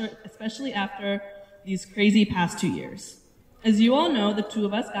 especially after these crazy past 2 years. As you all know, the two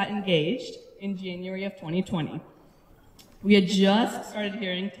of us got engaged in January of 2020. We had just started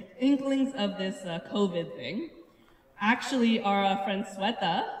hearing inklings of this COVID thing. Actually, our friend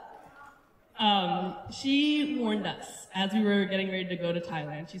Sweta, she warned us as we were getting ready to go to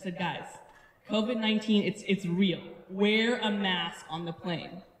Thailand. She said, guys, COVID-19, it's real. Wear a mask on the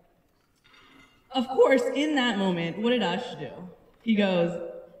plane. Of course, in that moment, what did Ash do? He goes,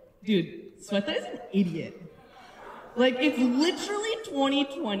 dude, Sweta is an idiot. Like, it's literally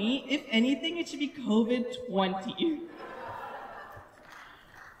 2020. If anything, it should be COVID-20.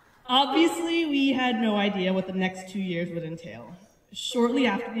 Obviously, we had no idea what the next 2 years would entail. Shortly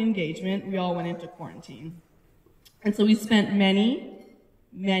after the engagement, we all went into quarantine. And so we spent many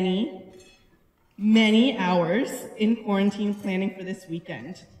hours in quarantine planning for this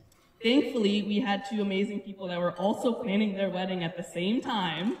weekend. Thankfully, we had two amazing people that were also planning their wedding at the same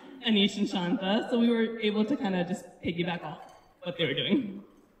time, Anish and Shanta, so we were able to kind of just piggyback off what they were doing.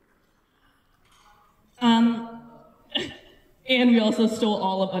 And we also stole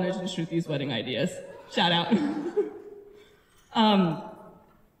all of Anuj and Shruti's wedding ideas. Shout out.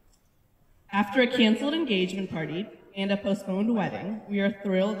 After a canceled engagement party and a postponed wedding, we are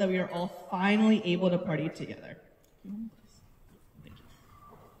thrilled that we are all finally able to party together.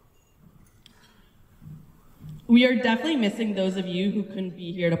 We are definitely missing those of you who couldn't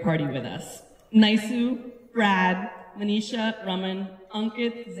be here to party with us. Naisu, Brad, Manisha, Raman,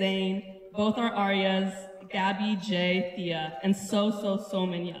 Ankit, Zain, both our Aryas, Gabby, Jay, Thea, and so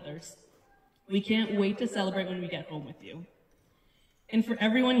many others. We can't wait to celebrate when we get home with you. And for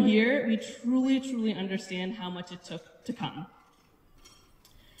everyone here, we truly understand how much it took to come.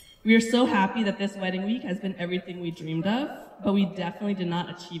 We are so happy that this wedding week has been everything we dreamed of, but we definitely did not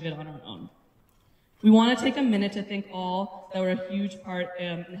achieve it on our own. We want to take a minute to thank all that were a huge part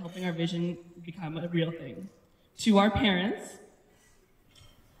in helping our vision become a real thing. To our parents,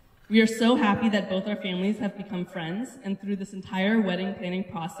 we are so happy that both our families have become friends and through this entire wedding planning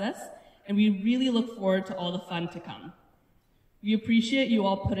process, and we really look forward to all the fun to come. We appreciate you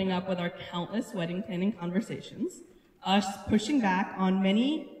all putting up with our countless wedding planning conversations, us pushing back on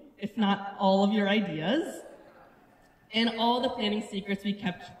many, if not all of your ideas, and all the planning secrets we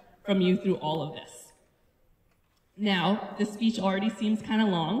kept from you through all of this. Now, this speech already seems kind of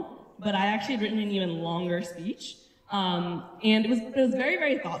long, but I actually had written an even longer speech, and it was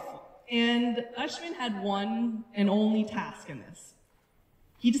very thoughtful. And Ashvin had one and only task in this.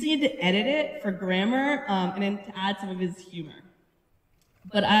 He just needed to edit it for grammar and then to add some of his humor.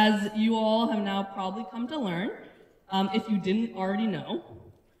 But as you all have now probably come to learn, if you didn't already know,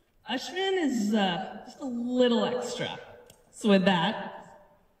 Ashvin is just a little extra. So with that,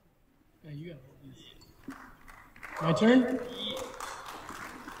 yeah, you got it. My turn?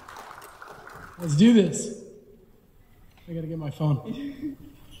 Let's do this. I gotta get my phone.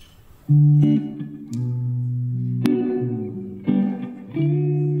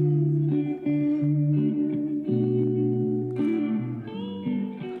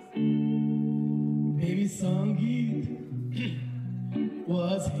 Baby Sangeet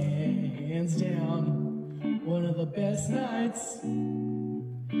was hands down one of the best nights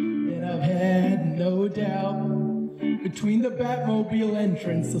that I've had, no doubt. Between the Batmobile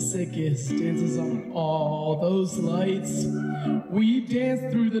entrance, the sickest dances on all those lights. We danced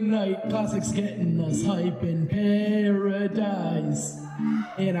through the night, classics getting us hype in paradise.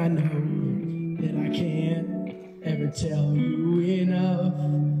 And I know that I can't ever tell you enough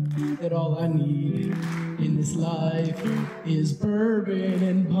that all I need in this life is bourbon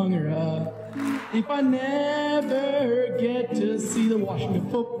and bhangra. If I never get to see the Washington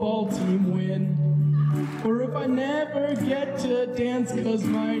football team win, or if I never get to dance 'cause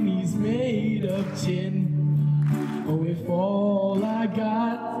my knee's made of tin. Oh, if all I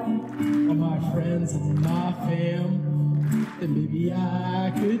got are my friends and my fam, then maybe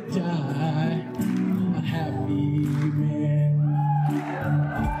I could die a happy man.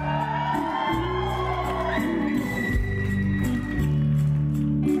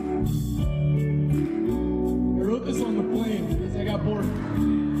 I wrote this on the plane because I got bored.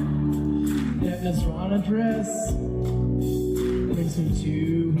 Yeah, this dress brings me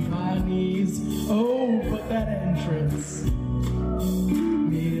to my knees. Oh, but that entrance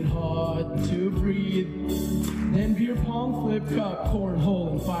made it hard to breathe. Then beer pong, flip cup,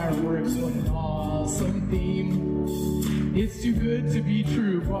 cornhole, and fireworks. What an awesome theme. It's too good to be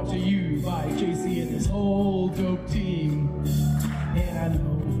true, brought to you by JC and his whole dope team. And I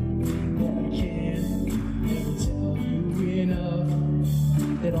know that I can't never tell you enough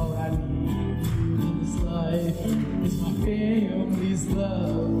that all I need in this life is my family's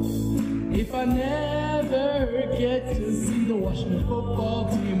love. If I never get to see the Washington football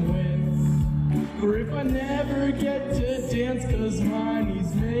team win, or if I never get to dance 'cause my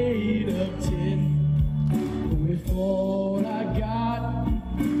knees made of tin, if all I got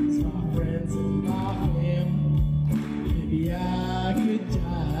is my friends and my fam, maybe I could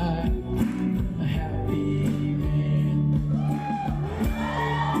die a happy man.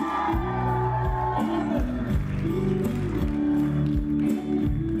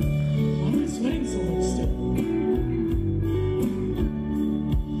 Why am I sweating so much still?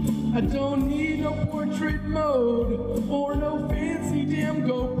 I don't need no portrait mode or no fancy damn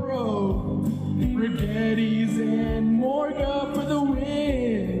GoPro. Rigetti's and Morga for the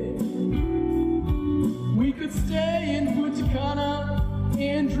win. We could stay in Punta Cana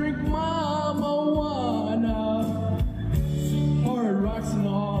and drink marijuana. Hard Rock's an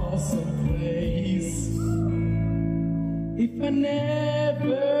awesome place. If I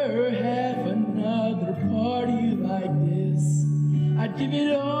never have another party like this, I'd give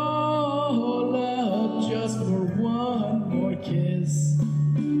it all up just for one more kiss.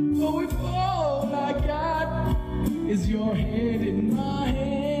 Oh, if all I got is your hand in my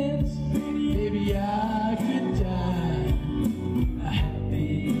hands, maybe I could die a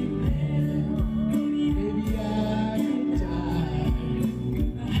happy man. Maybe I could die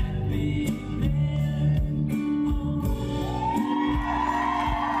a happy man.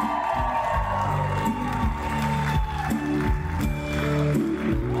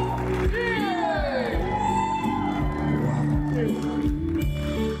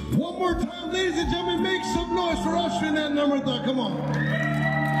 One more time, ladies and gentlemen, make some noise for Ashvin and Namrata. Come on.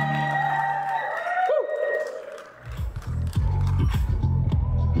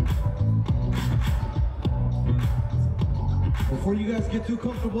 Before you guys get too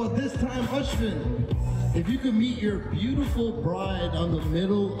comfortable at this time, Ashvin, if you could meet your beautiful bride on the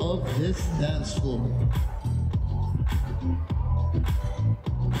middle of this dance floor.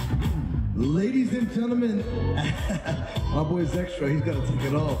 Ladies and gentlemen, my boy's extra, he's gotta take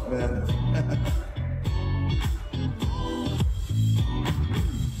it off, man.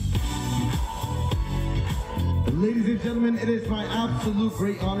 Ladies and gentlemen, it is my absolute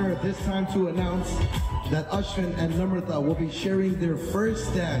great honor at this time to announce that Ashvin and Namrata will be sharing their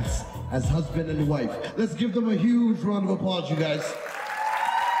first dance as husband and wife. Let's give them a huge round of applause, you guys.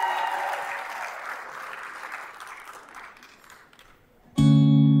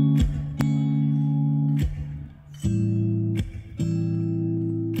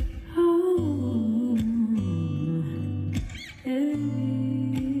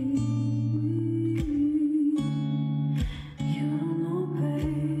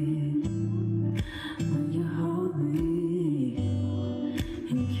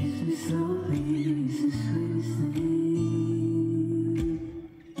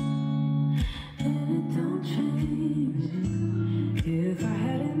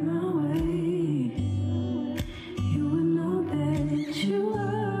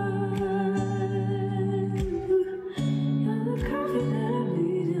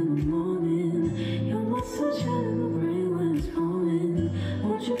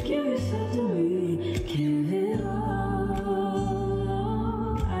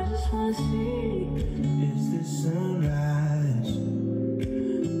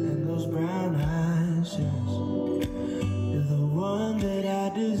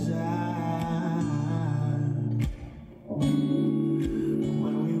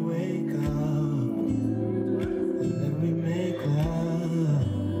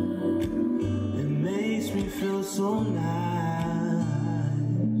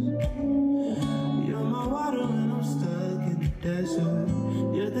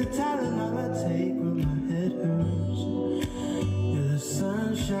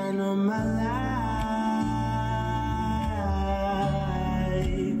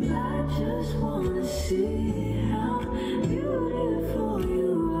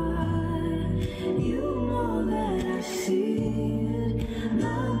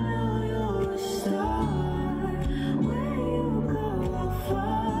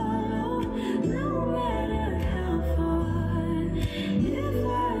 If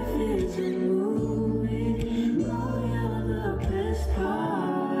life is a movie,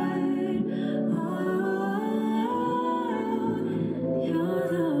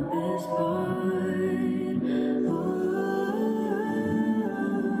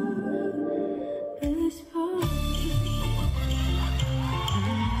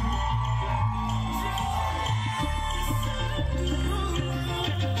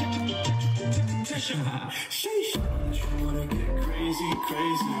 Sheesh. You wanna get crazy,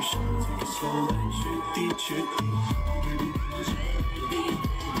 crazy. Take it slow, like chitty, chitty.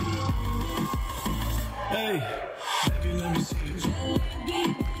 Hey, baby, let me see you. I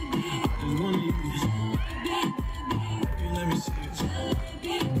just wanna use you. Baby, let me see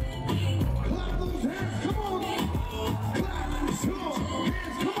you. Clap those hands, come on. Clap, let me see your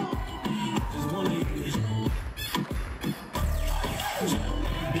hands, come on. I just wanna use you.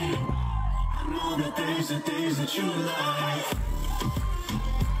 I know the days that you like.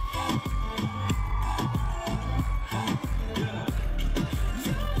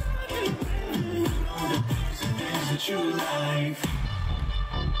 That you like.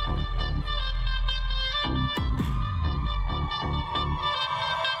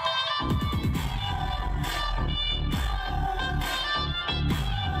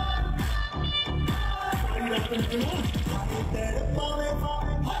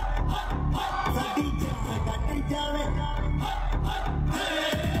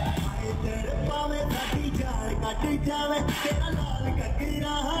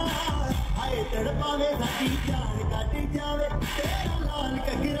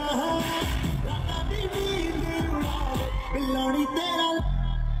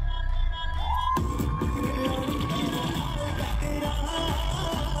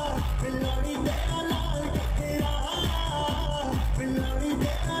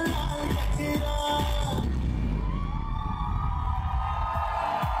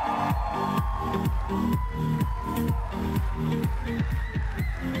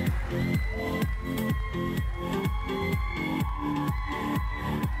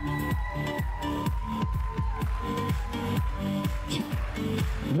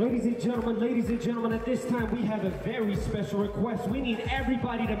 Ladies and gentlemen, at this time we have a very special request. We need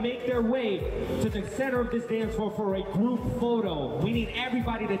everybody to make their way to the center of this dance floor for a group photo. We need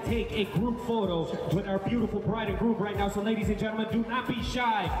everybody to take a group photo with our beautiful bride and groom right now. So ladies and gentlemen, do not be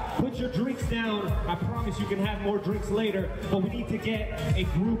shy. Put your drinks down. I promise you can have more drinks later, but we need to get a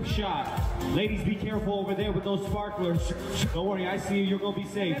group shot. Ladies, be careful over there with those sparklers. Don't worry, I see you. You're going to be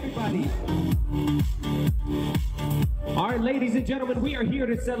safe. Everybody. All right, ladies and gentlemen, we are here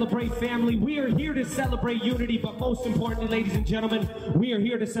to celebrate family. We are here to celebrate unity, but most importantly, ladies and gentlemen, we are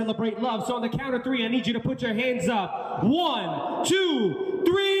here to celebrate love. So on the count of 3, I need you to put your hands up. 1, 2,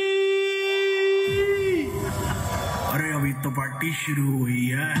 3. अरे अभी तो party शुरू हुई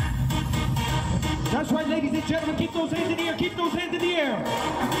है. That's right, ladies and gentlemen, keep those hands in the air, keep those hands in the air.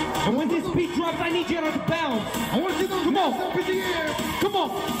 And when this beat drops, I need you to bounce. I want to see those hands up in the air. Come on,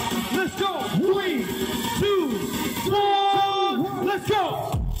 let's go. 3, 2, 1, let's go.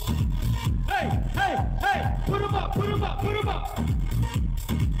 Hey, hey, hey, put them up, put them up, put them up.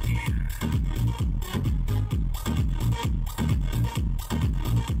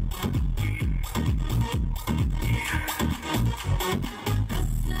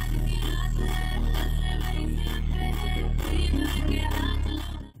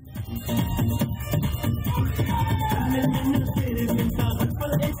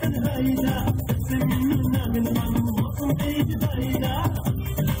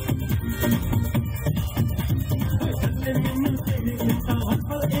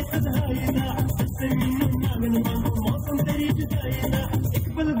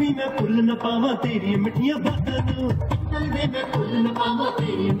 पावा तेरी मिठियां बातों पल में मैं भूल न पावा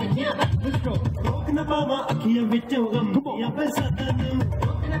तेरी मिठियां बातों रोक न पावा अखियां विचों गमियां बरसातां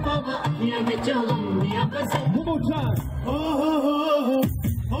रोक न पावा अखियां विचों गमियां बरसातां one more time oh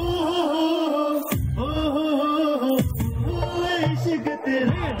इश्क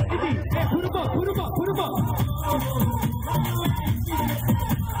तेरा put 'em up put 'em up put 'em up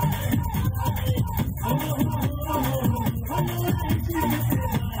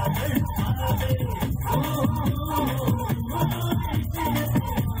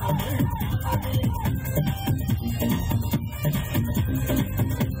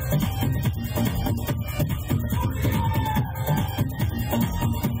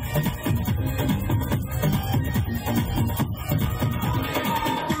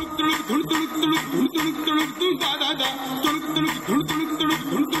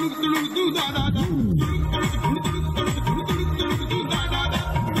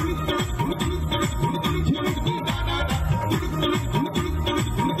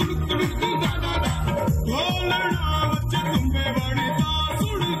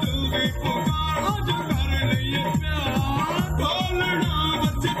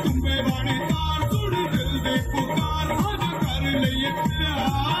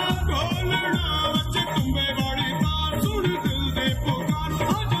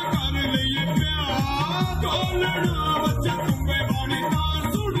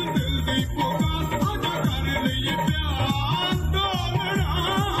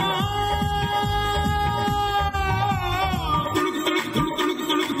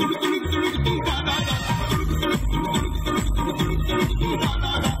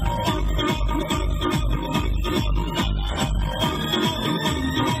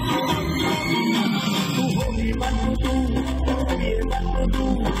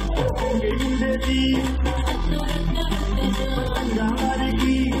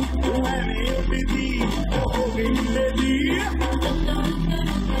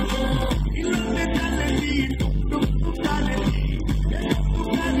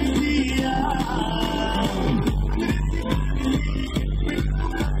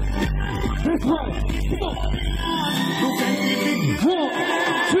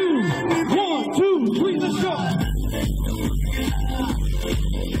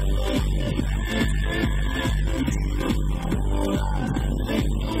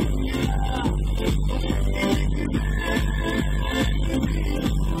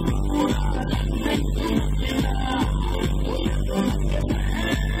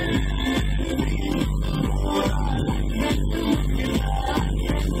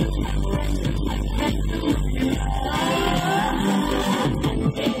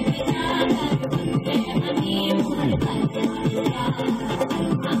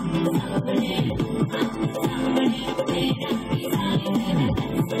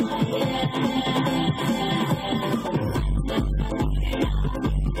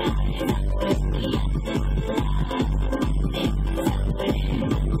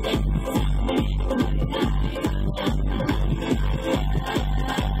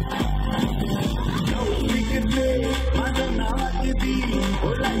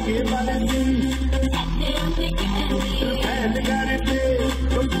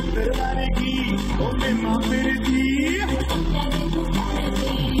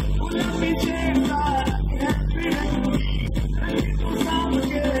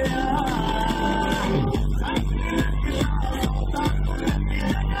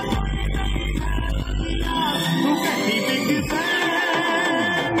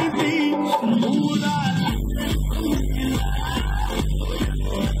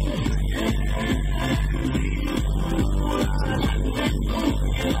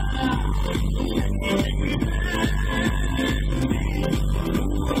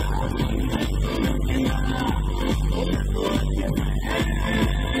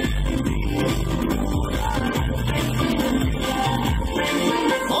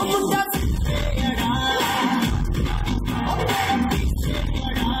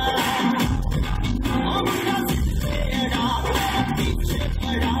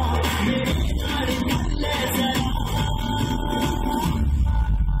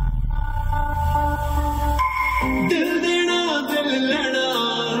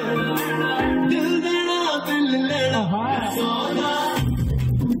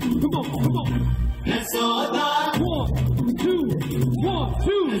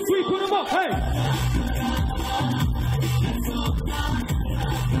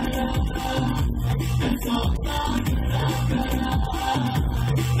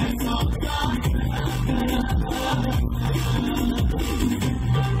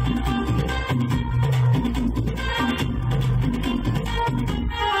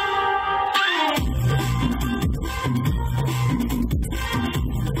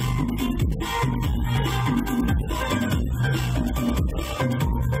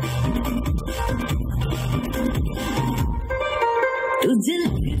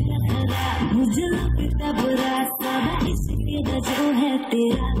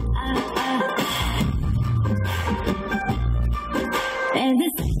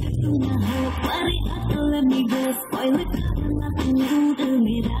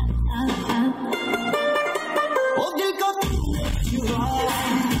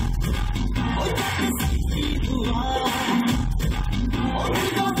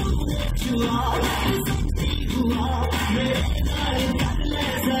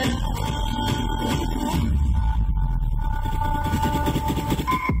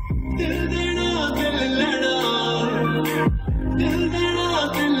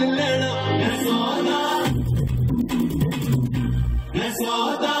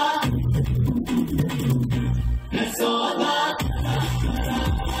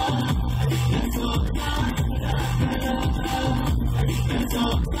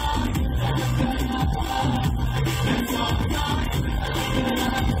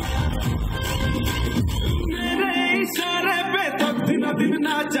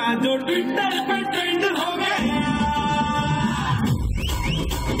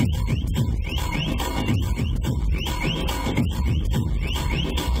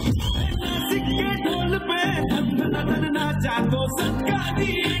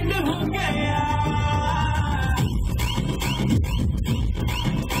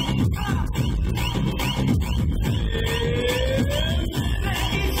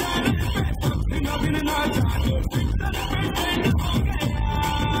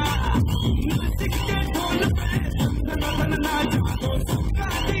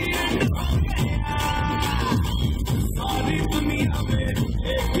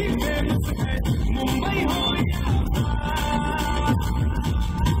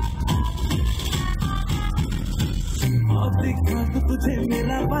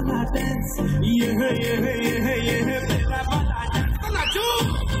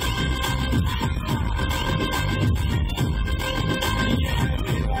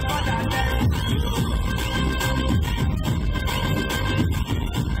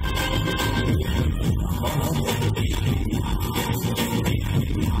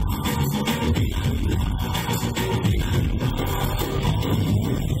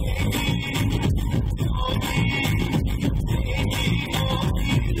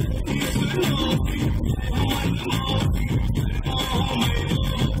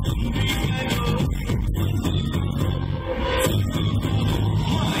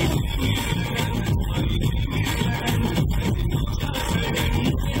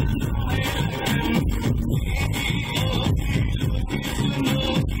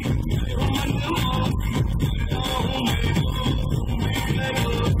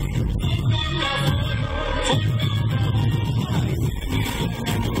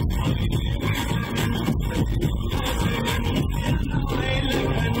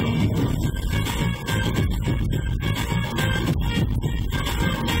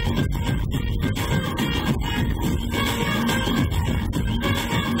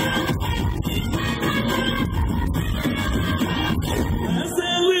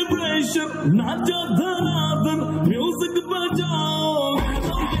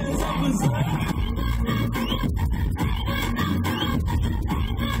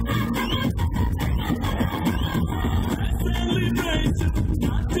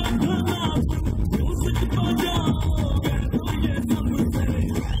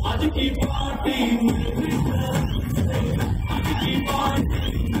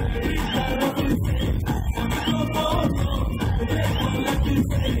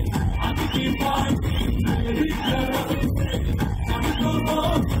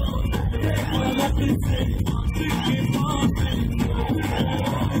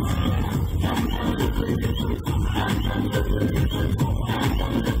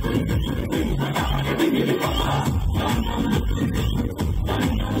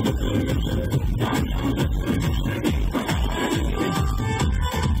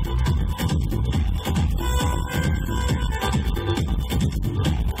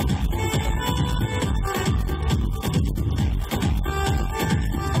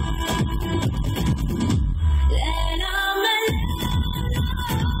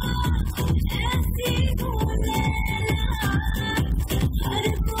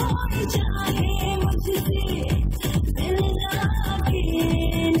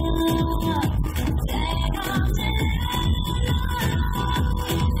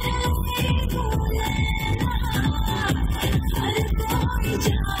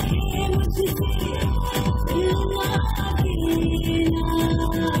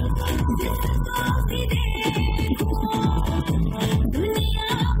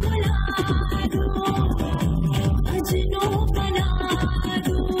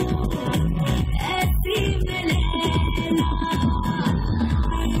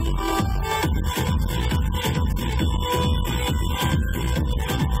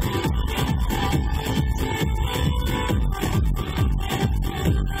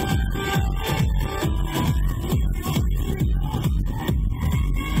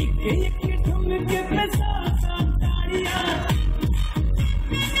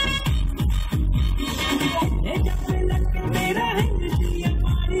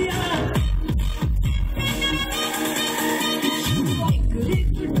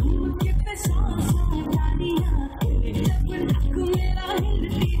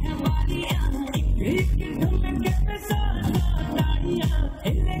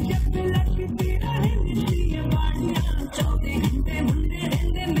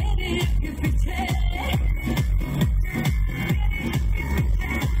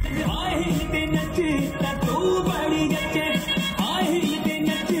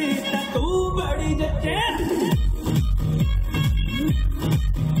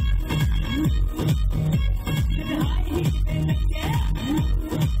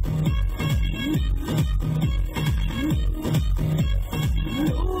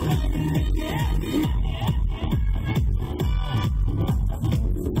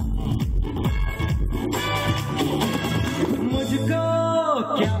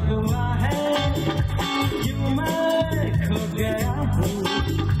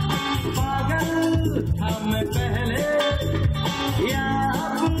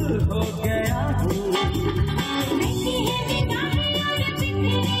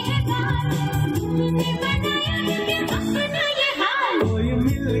कोई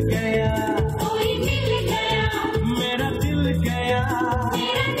मिल गया, मेरा दिल गया,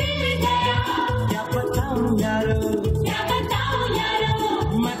 क्या बताऊं यारो,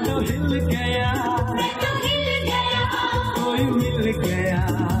 मैं तो हिल गया, कोई मिल गया,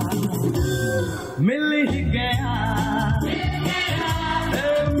 मिल ही गया,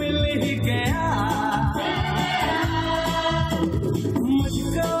 मिल ही गया,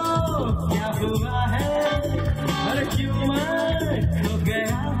 मुझको क्या हुआ है, अरे क्यों मैं खो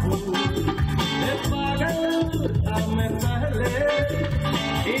गया हूँ, पागल था मैं पहले,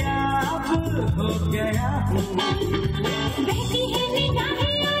 या अब हो गया हूँ। बहती है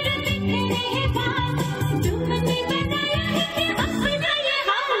निगाहें और बिखरे हैं बाल, तुमने बनाया है कि अपना ये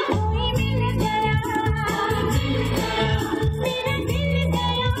हाल। कोई मिल गया, मेरा दिल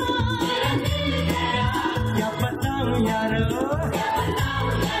गया, क्या बताऊं यारो,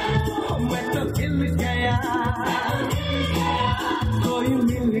 मैं तो खिल गया, कोई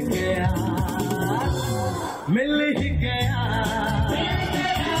मिल गया, मिल ही गया,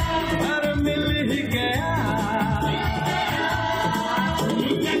 अरे मिल ही गया।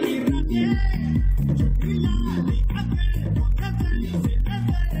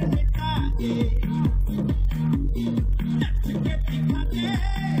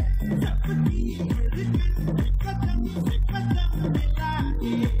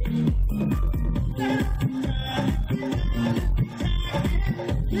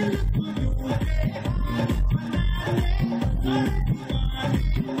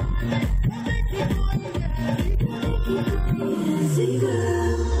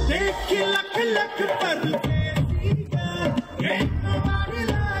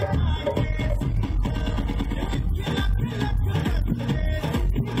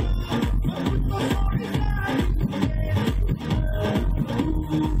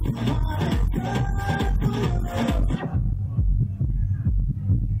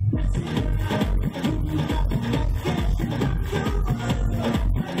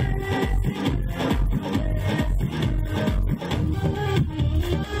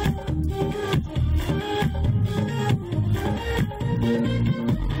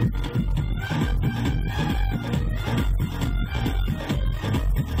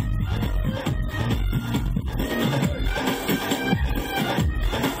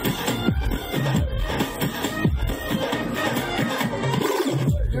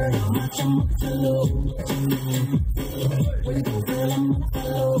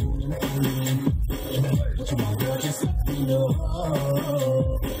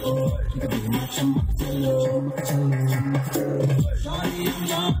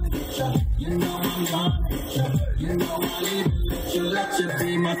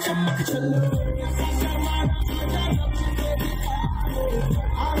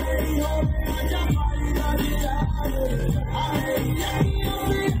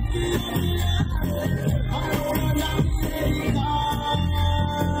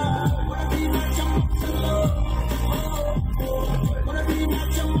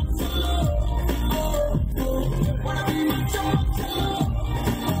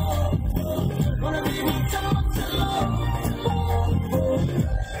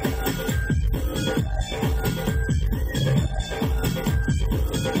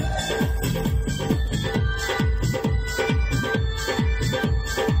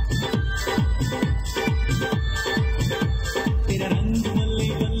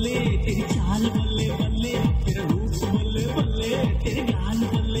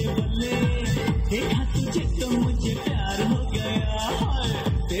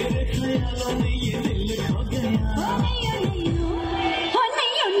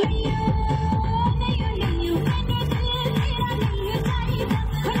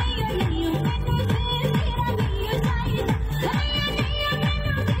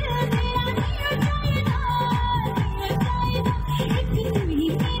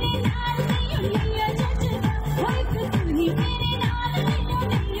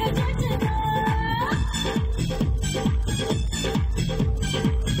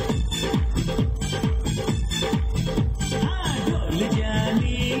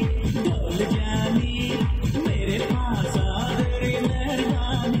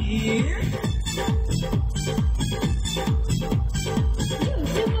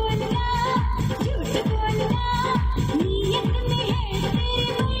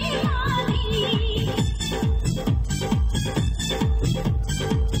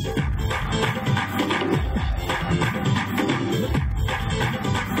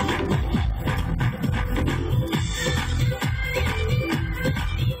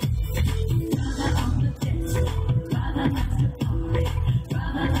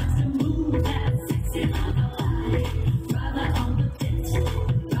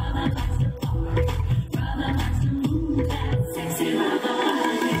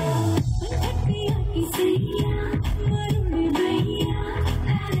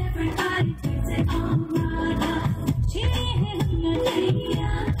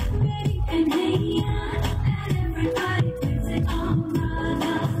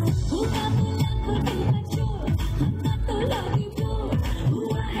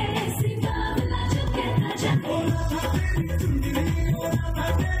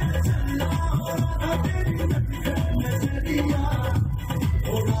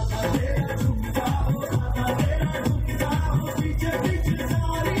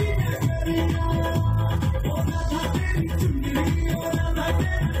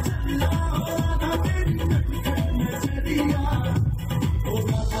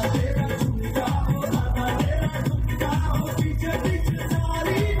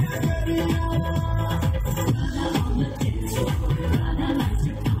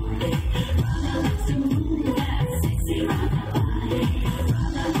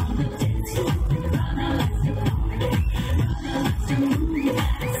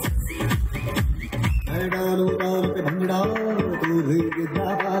 दूल्हे के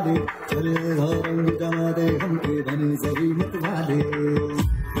दावादे चले रंग जमा दे हमके बने सभी मत वाले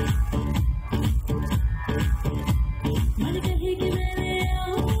मन कहे कि मेरे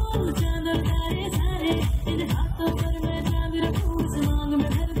आऊं चांद तारे सारे इन हाथों पर मैं चांद रखूं उस मांग में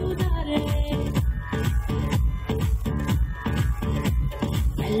भर दूं तारे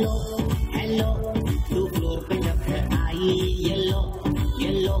हेलो हेलो तू फ्लोर पे जब से आई येलो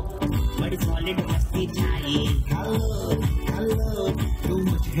येलो बड़ी सॉलिड मस्ती छाई हेलो हेलो तू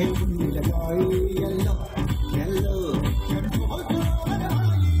मुझे बुनी लगाई येलो येलो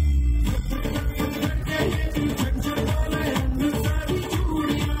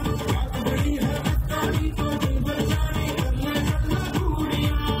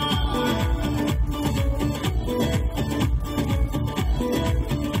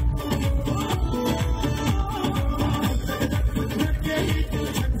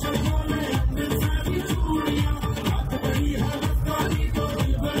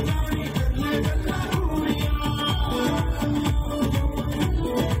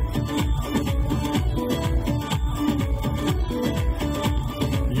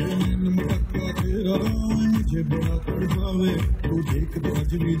मुझे बड़ा तड़पावे तू देख दे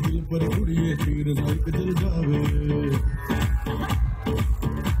आज भी दिल पर उड़िए तीर लाइक जल जावे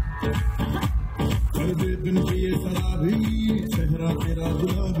कर दे दिन की ये शराबी चेहरा तेरा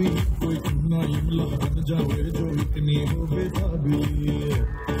गुलाबी कोई चुना इमला बन जावे जो इतनी हो बेताबी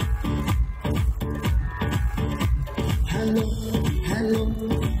हेलो हेलो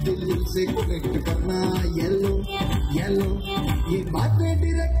दिल से कनेक्ट करना येलो येलो ये बातें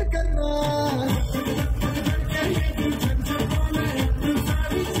डायरेक्ट करना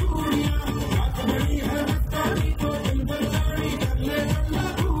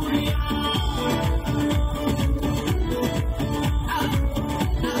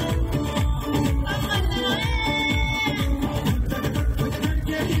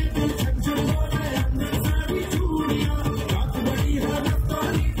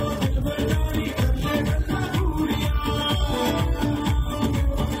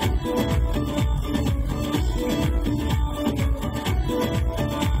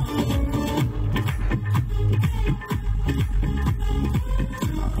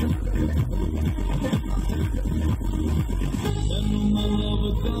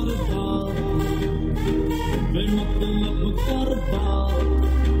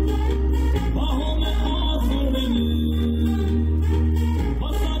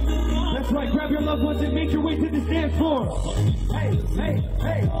That's right, grab your loved ones and make your way to this dance floor. Hey, hey,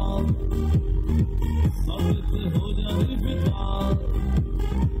 hey.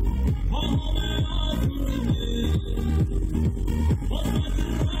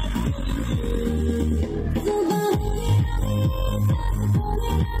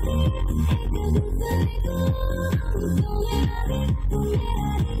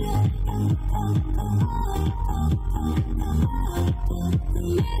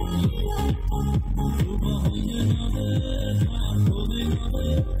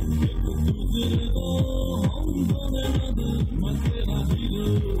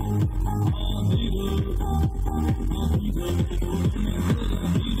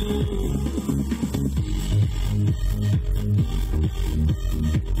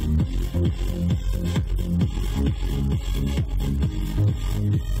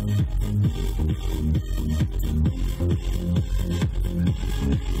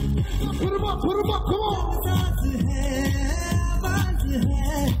 Put 'em up, come on!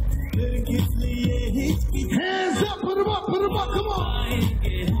 Hands up, put 'em up, come on!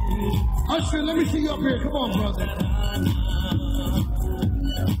 Ashvin, let me see you up here, come on, brother.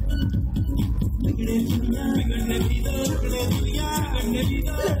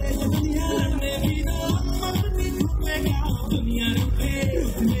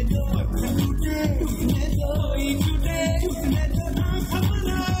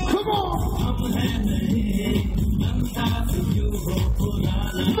 Come on!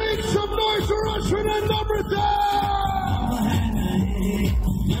 Make some noise for Ashvin and Namrata!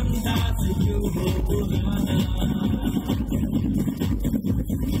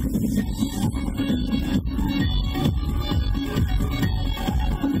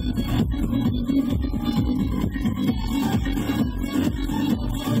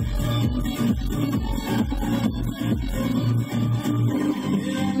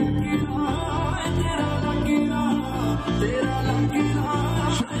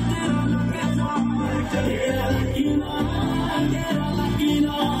 तेरा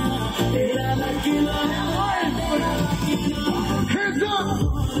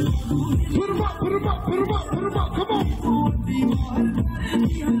We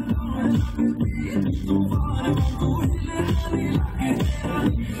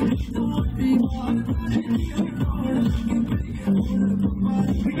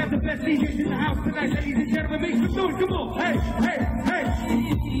got the best DJs in the house tonight, ladies and gentlemen. Make some noise. Come on. Hey, hey, hey.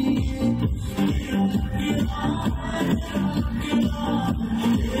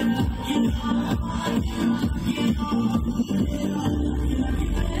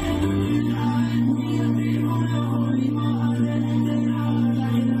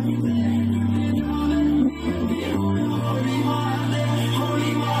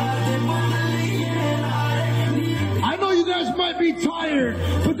 I know you guys might be tired,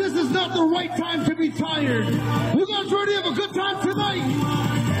 but this is not the right time to be tired. You guys ready to have a good time tonight?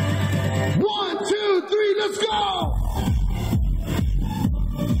 1, 2, 3, let's go!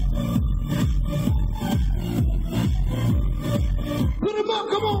 Put them up,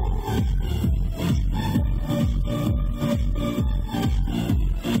 come on!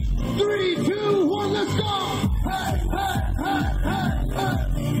 3, 2, 1, let's go! Hey, hey, hey, hey, hey!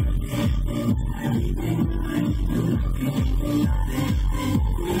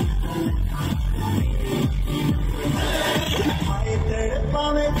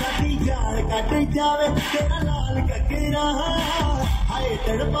 पावे धरती जाल cut जावे तेरा लाल ककरा हाय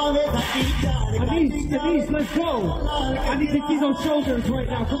तड़पावे धरती जाल Denise, let's go. I need to see those shoulders right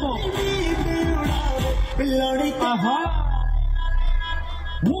now. Come on. Uh-huh.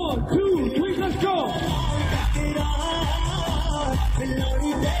 1, 2, 3, let's go.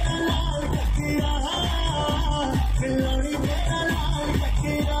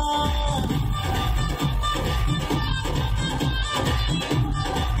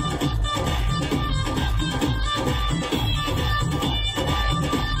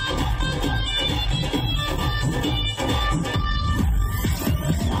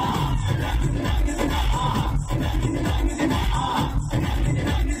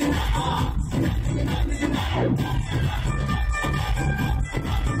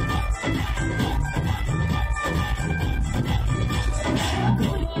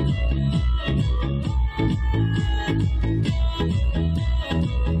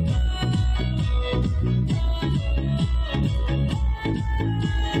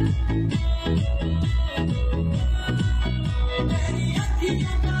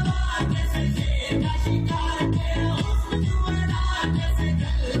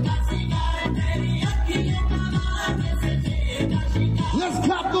 Let's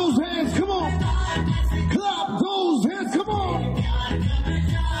clap those hands, come on. Clap those hands, come on.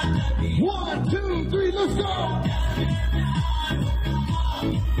 1, 2, 3, let's go.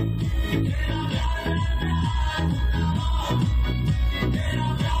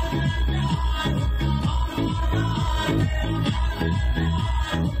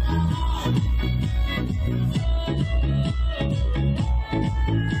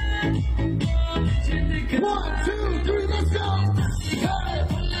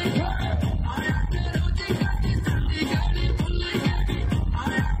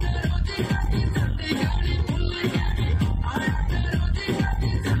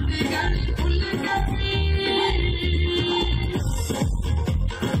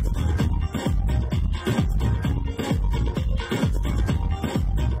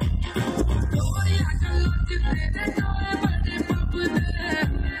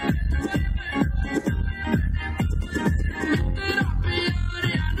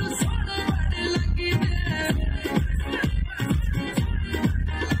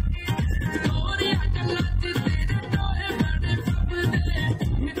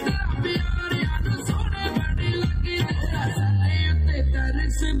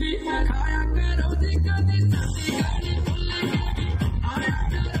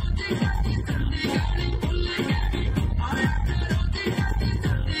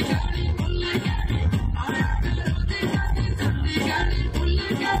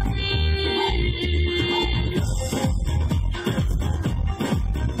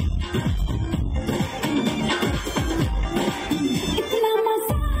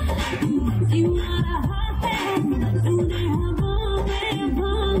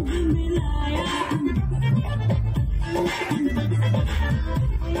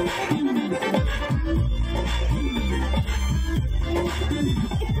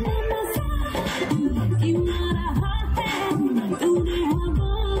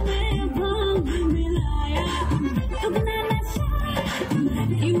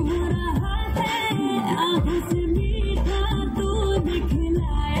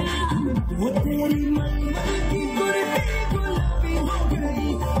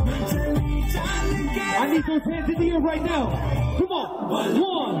 I need those hands in the air right now. Come on.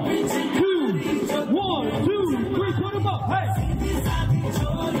 1, 2, 1, 2, 3, put them up. Hey.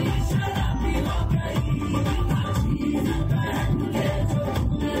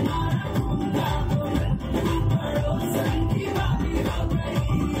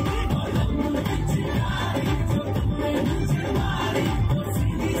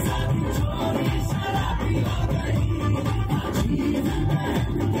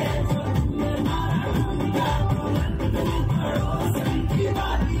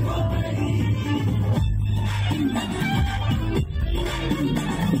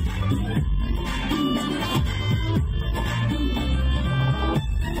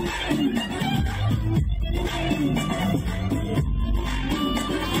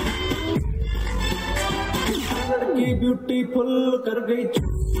 Beautiful कर गई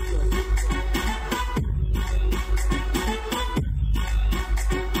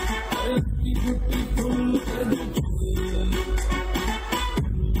beautiful कर गई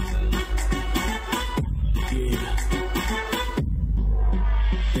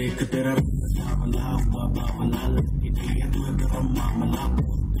देख तेरा मामला हुआ बावला लड़की नियत में गरम मामला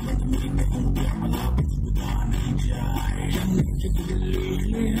मेरी कहूँ क्या मला बुझा नहीं जाए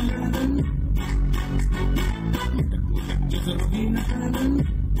दिल्ली लंदन जरूरी न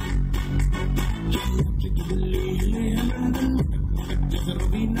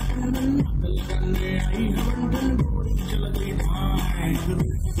जरूरी न लगाने आई हवन गोली चल गई भाई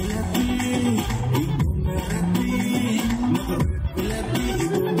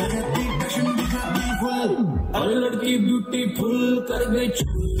और लड़की ब्यूटीफुल कर गई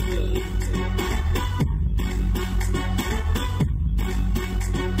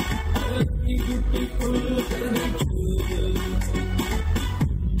ब्यूटीफुल कर गई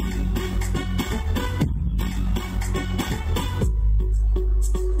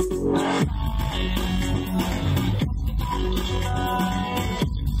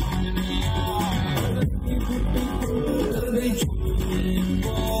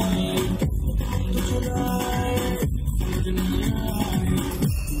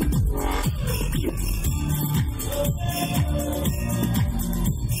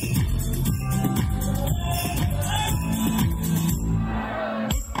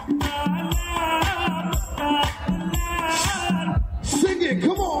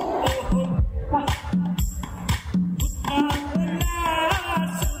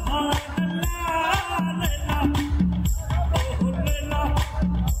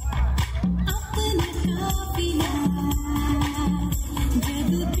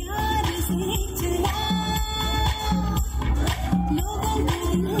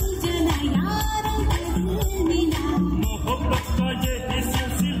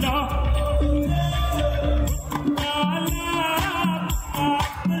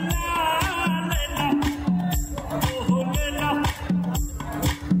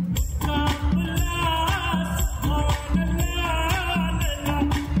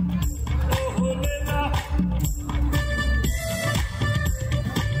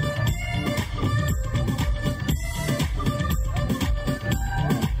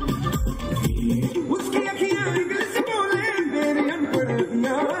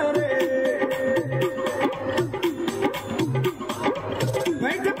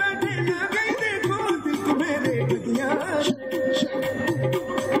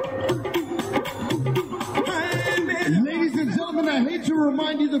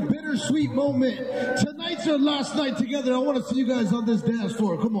Last night together, I want to see you guys on this dance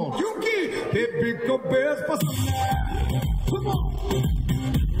floor. Come on. Come on.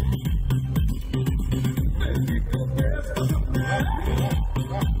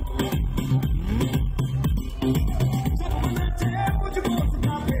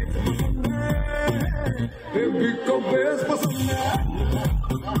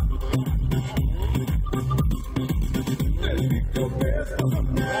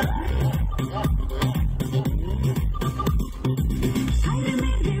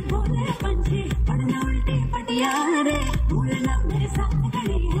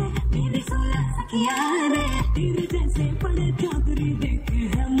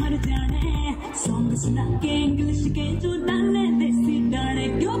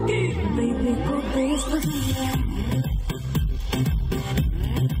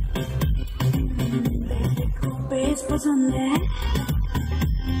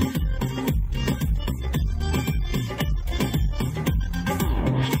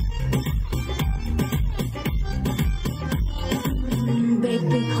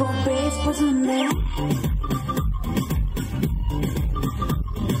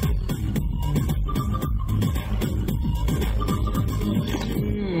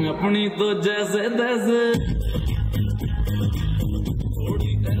 अपनी तो जैसे तैसे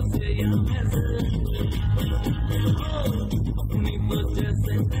थोड़ी ऐसे या वैसे अपनी तो जैसे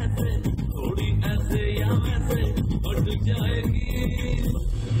कैसे थोड़ी ऐसे या वैसे बढ़ जाएगी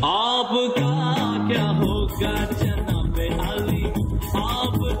आपका क्या होगा जनाब अली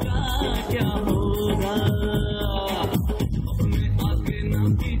आपका क्या होगा अपने आगे ना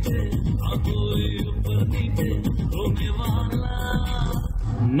पीछे ना कोई ऊपर नीचे रोने वाला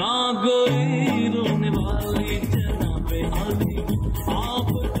ना कोई रोने वाली जनाब अली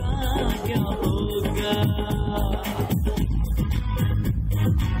आपका क्या होगा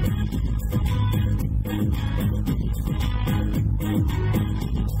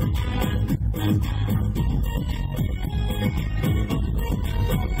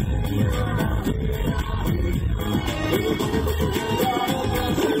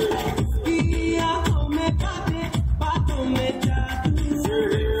आंखों में बातों में जादू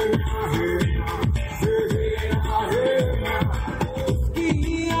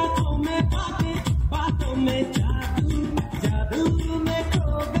आंखों में बातों में जादू जादू में खो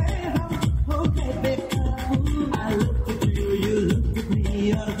गए हम हो गए बेकाबू I look at you, you look at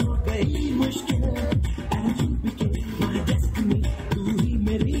me और हो गई मुश्किल and you became my destiny तू ही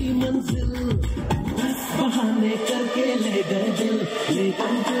मेरी मंजिल बस बहाने करके ले गए दिल ले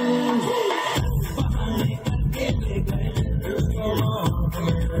गए दिल बहाने करके ले गए दिल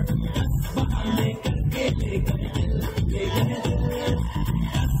बहाने करके ले गए दिल ले गए दिल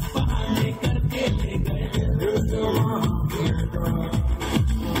बहाने करके ले गए दिल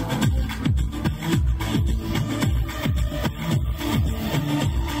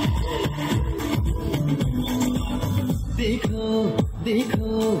देखो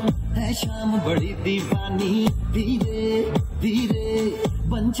देखो है शाम बड़ी दीवानी धीरे धीरे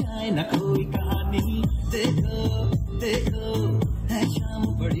बन जाए न कोई कहानी देखो देखो है शाम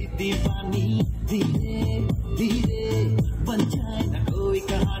बड़ी दीवानी धीरे धीरे बन जाए न कोई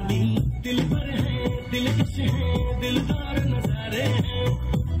कहानी दिल पर है दिलकश है दिलदार नजारे हैं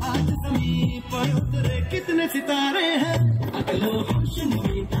आज ज़मीं पर उतरे कितने सितारे हैं अगलो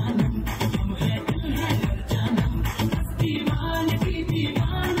खुशनुमी दानम हम है दिल है हर जानम दीवानगी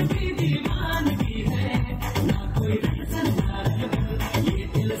दीवानगी दीवानगी है ना कोई रहसन ना रहकर ये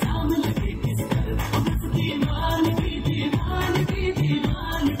इल्जाम लगे किस पर बस दीवानगी दीवानगी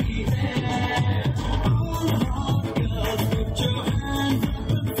दीवानगी है All hot girls put your hands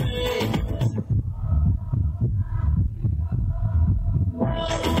up and say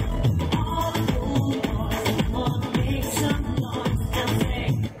make some noise and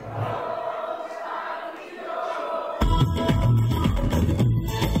say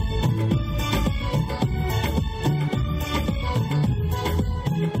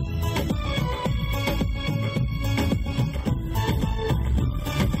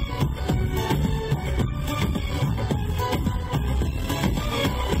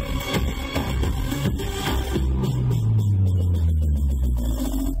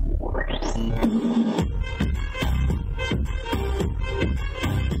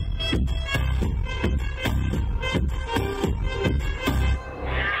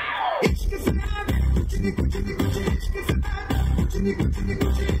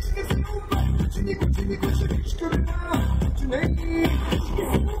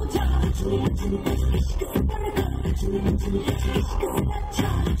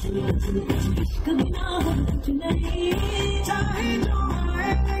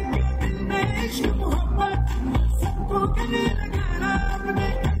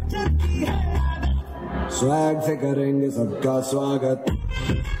swag से करेंगे सबका स्वागत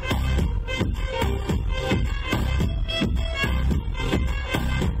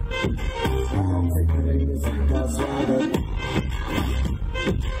स्वैग से करेंगे सबका स्वागत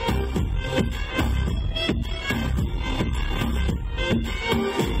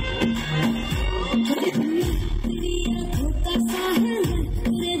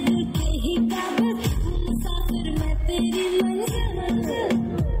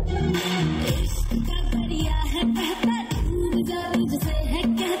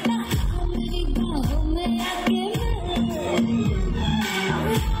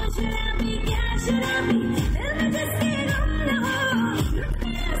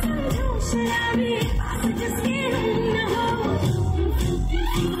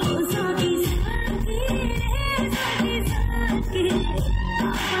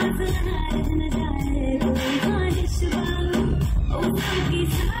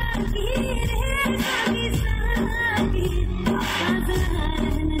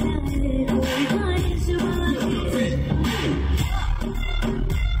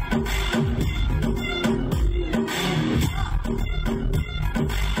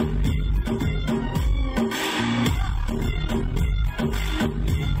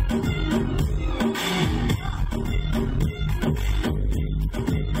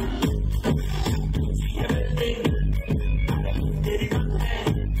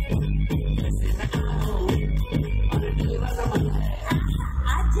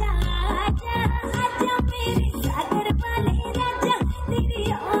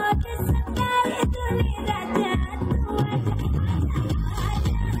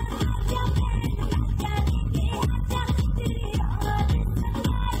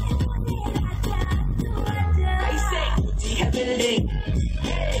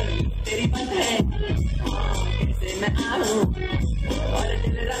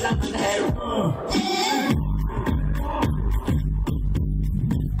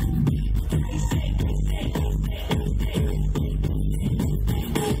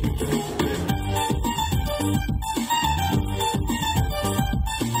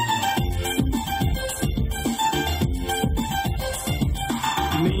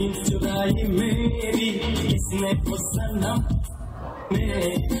को सनम ने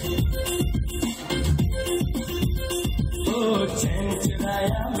ओ चैन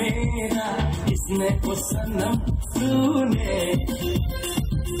चुराया मेरा किसने को सनम तूने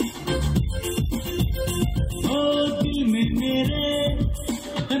ओ दिल में मेरे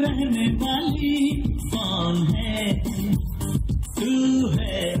रहने वाली कौन है तू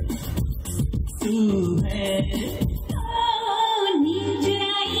है तू है नींद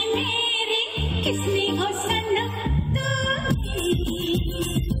चुराई मेरी किसने ओ सनम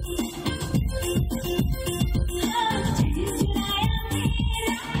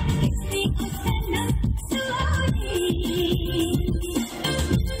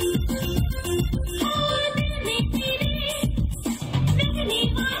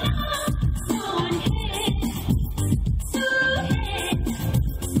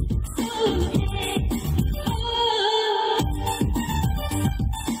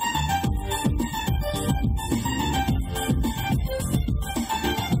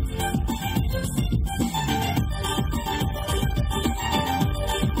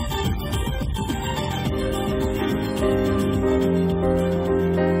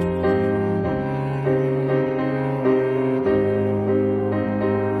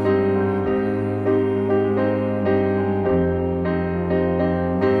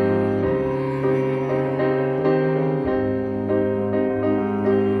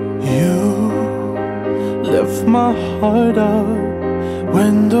My heart up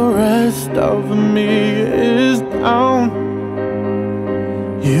when the rest of me is down.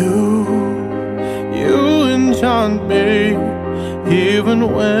 You enchant me even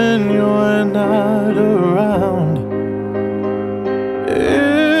when you're not around.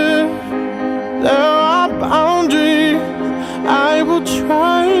 If there are boundaries, I will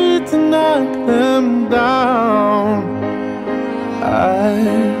try to knock them down.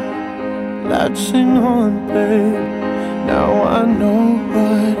 Latching on, babe. Now I know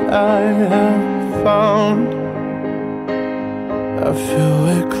what I have found. I feel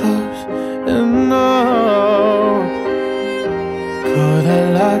we're close enough. Could I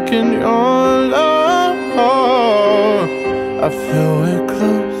lock in your love? I feel we're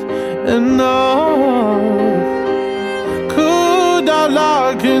close enough. Could I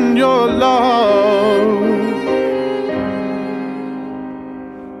lock in your love?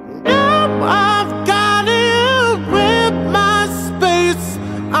 I've got you with my space.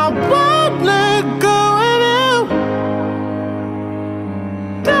 I won't let go of you.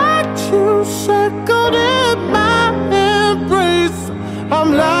 Got you circled in my embrace. I'm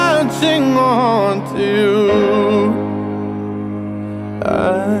latching on to you.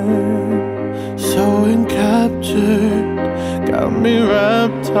 I'm so encaptured, got me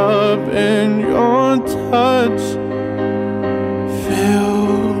wrapped up in your touch.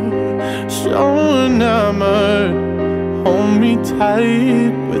 Feel so enamored, hold me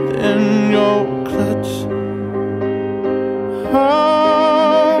tight within your clutch.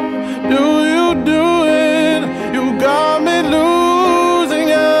 How do you do it? You got me losing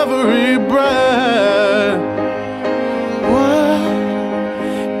every breath. What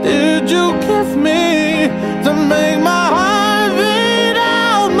did you give me to make my heart beat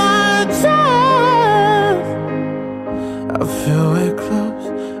out my chest? I feel we're close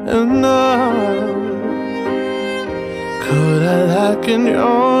enough. Could I lock in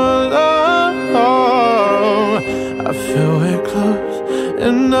your love? I feel we're close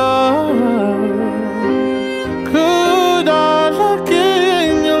enough. Could I lock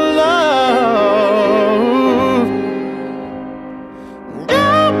in your love?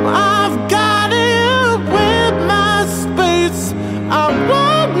 Yeah, I've got you with my space. I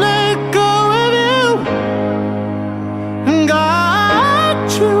won't let go of you. Got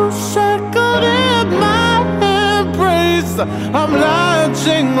you circled in my embrace. I'm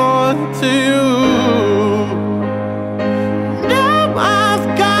latching on to you.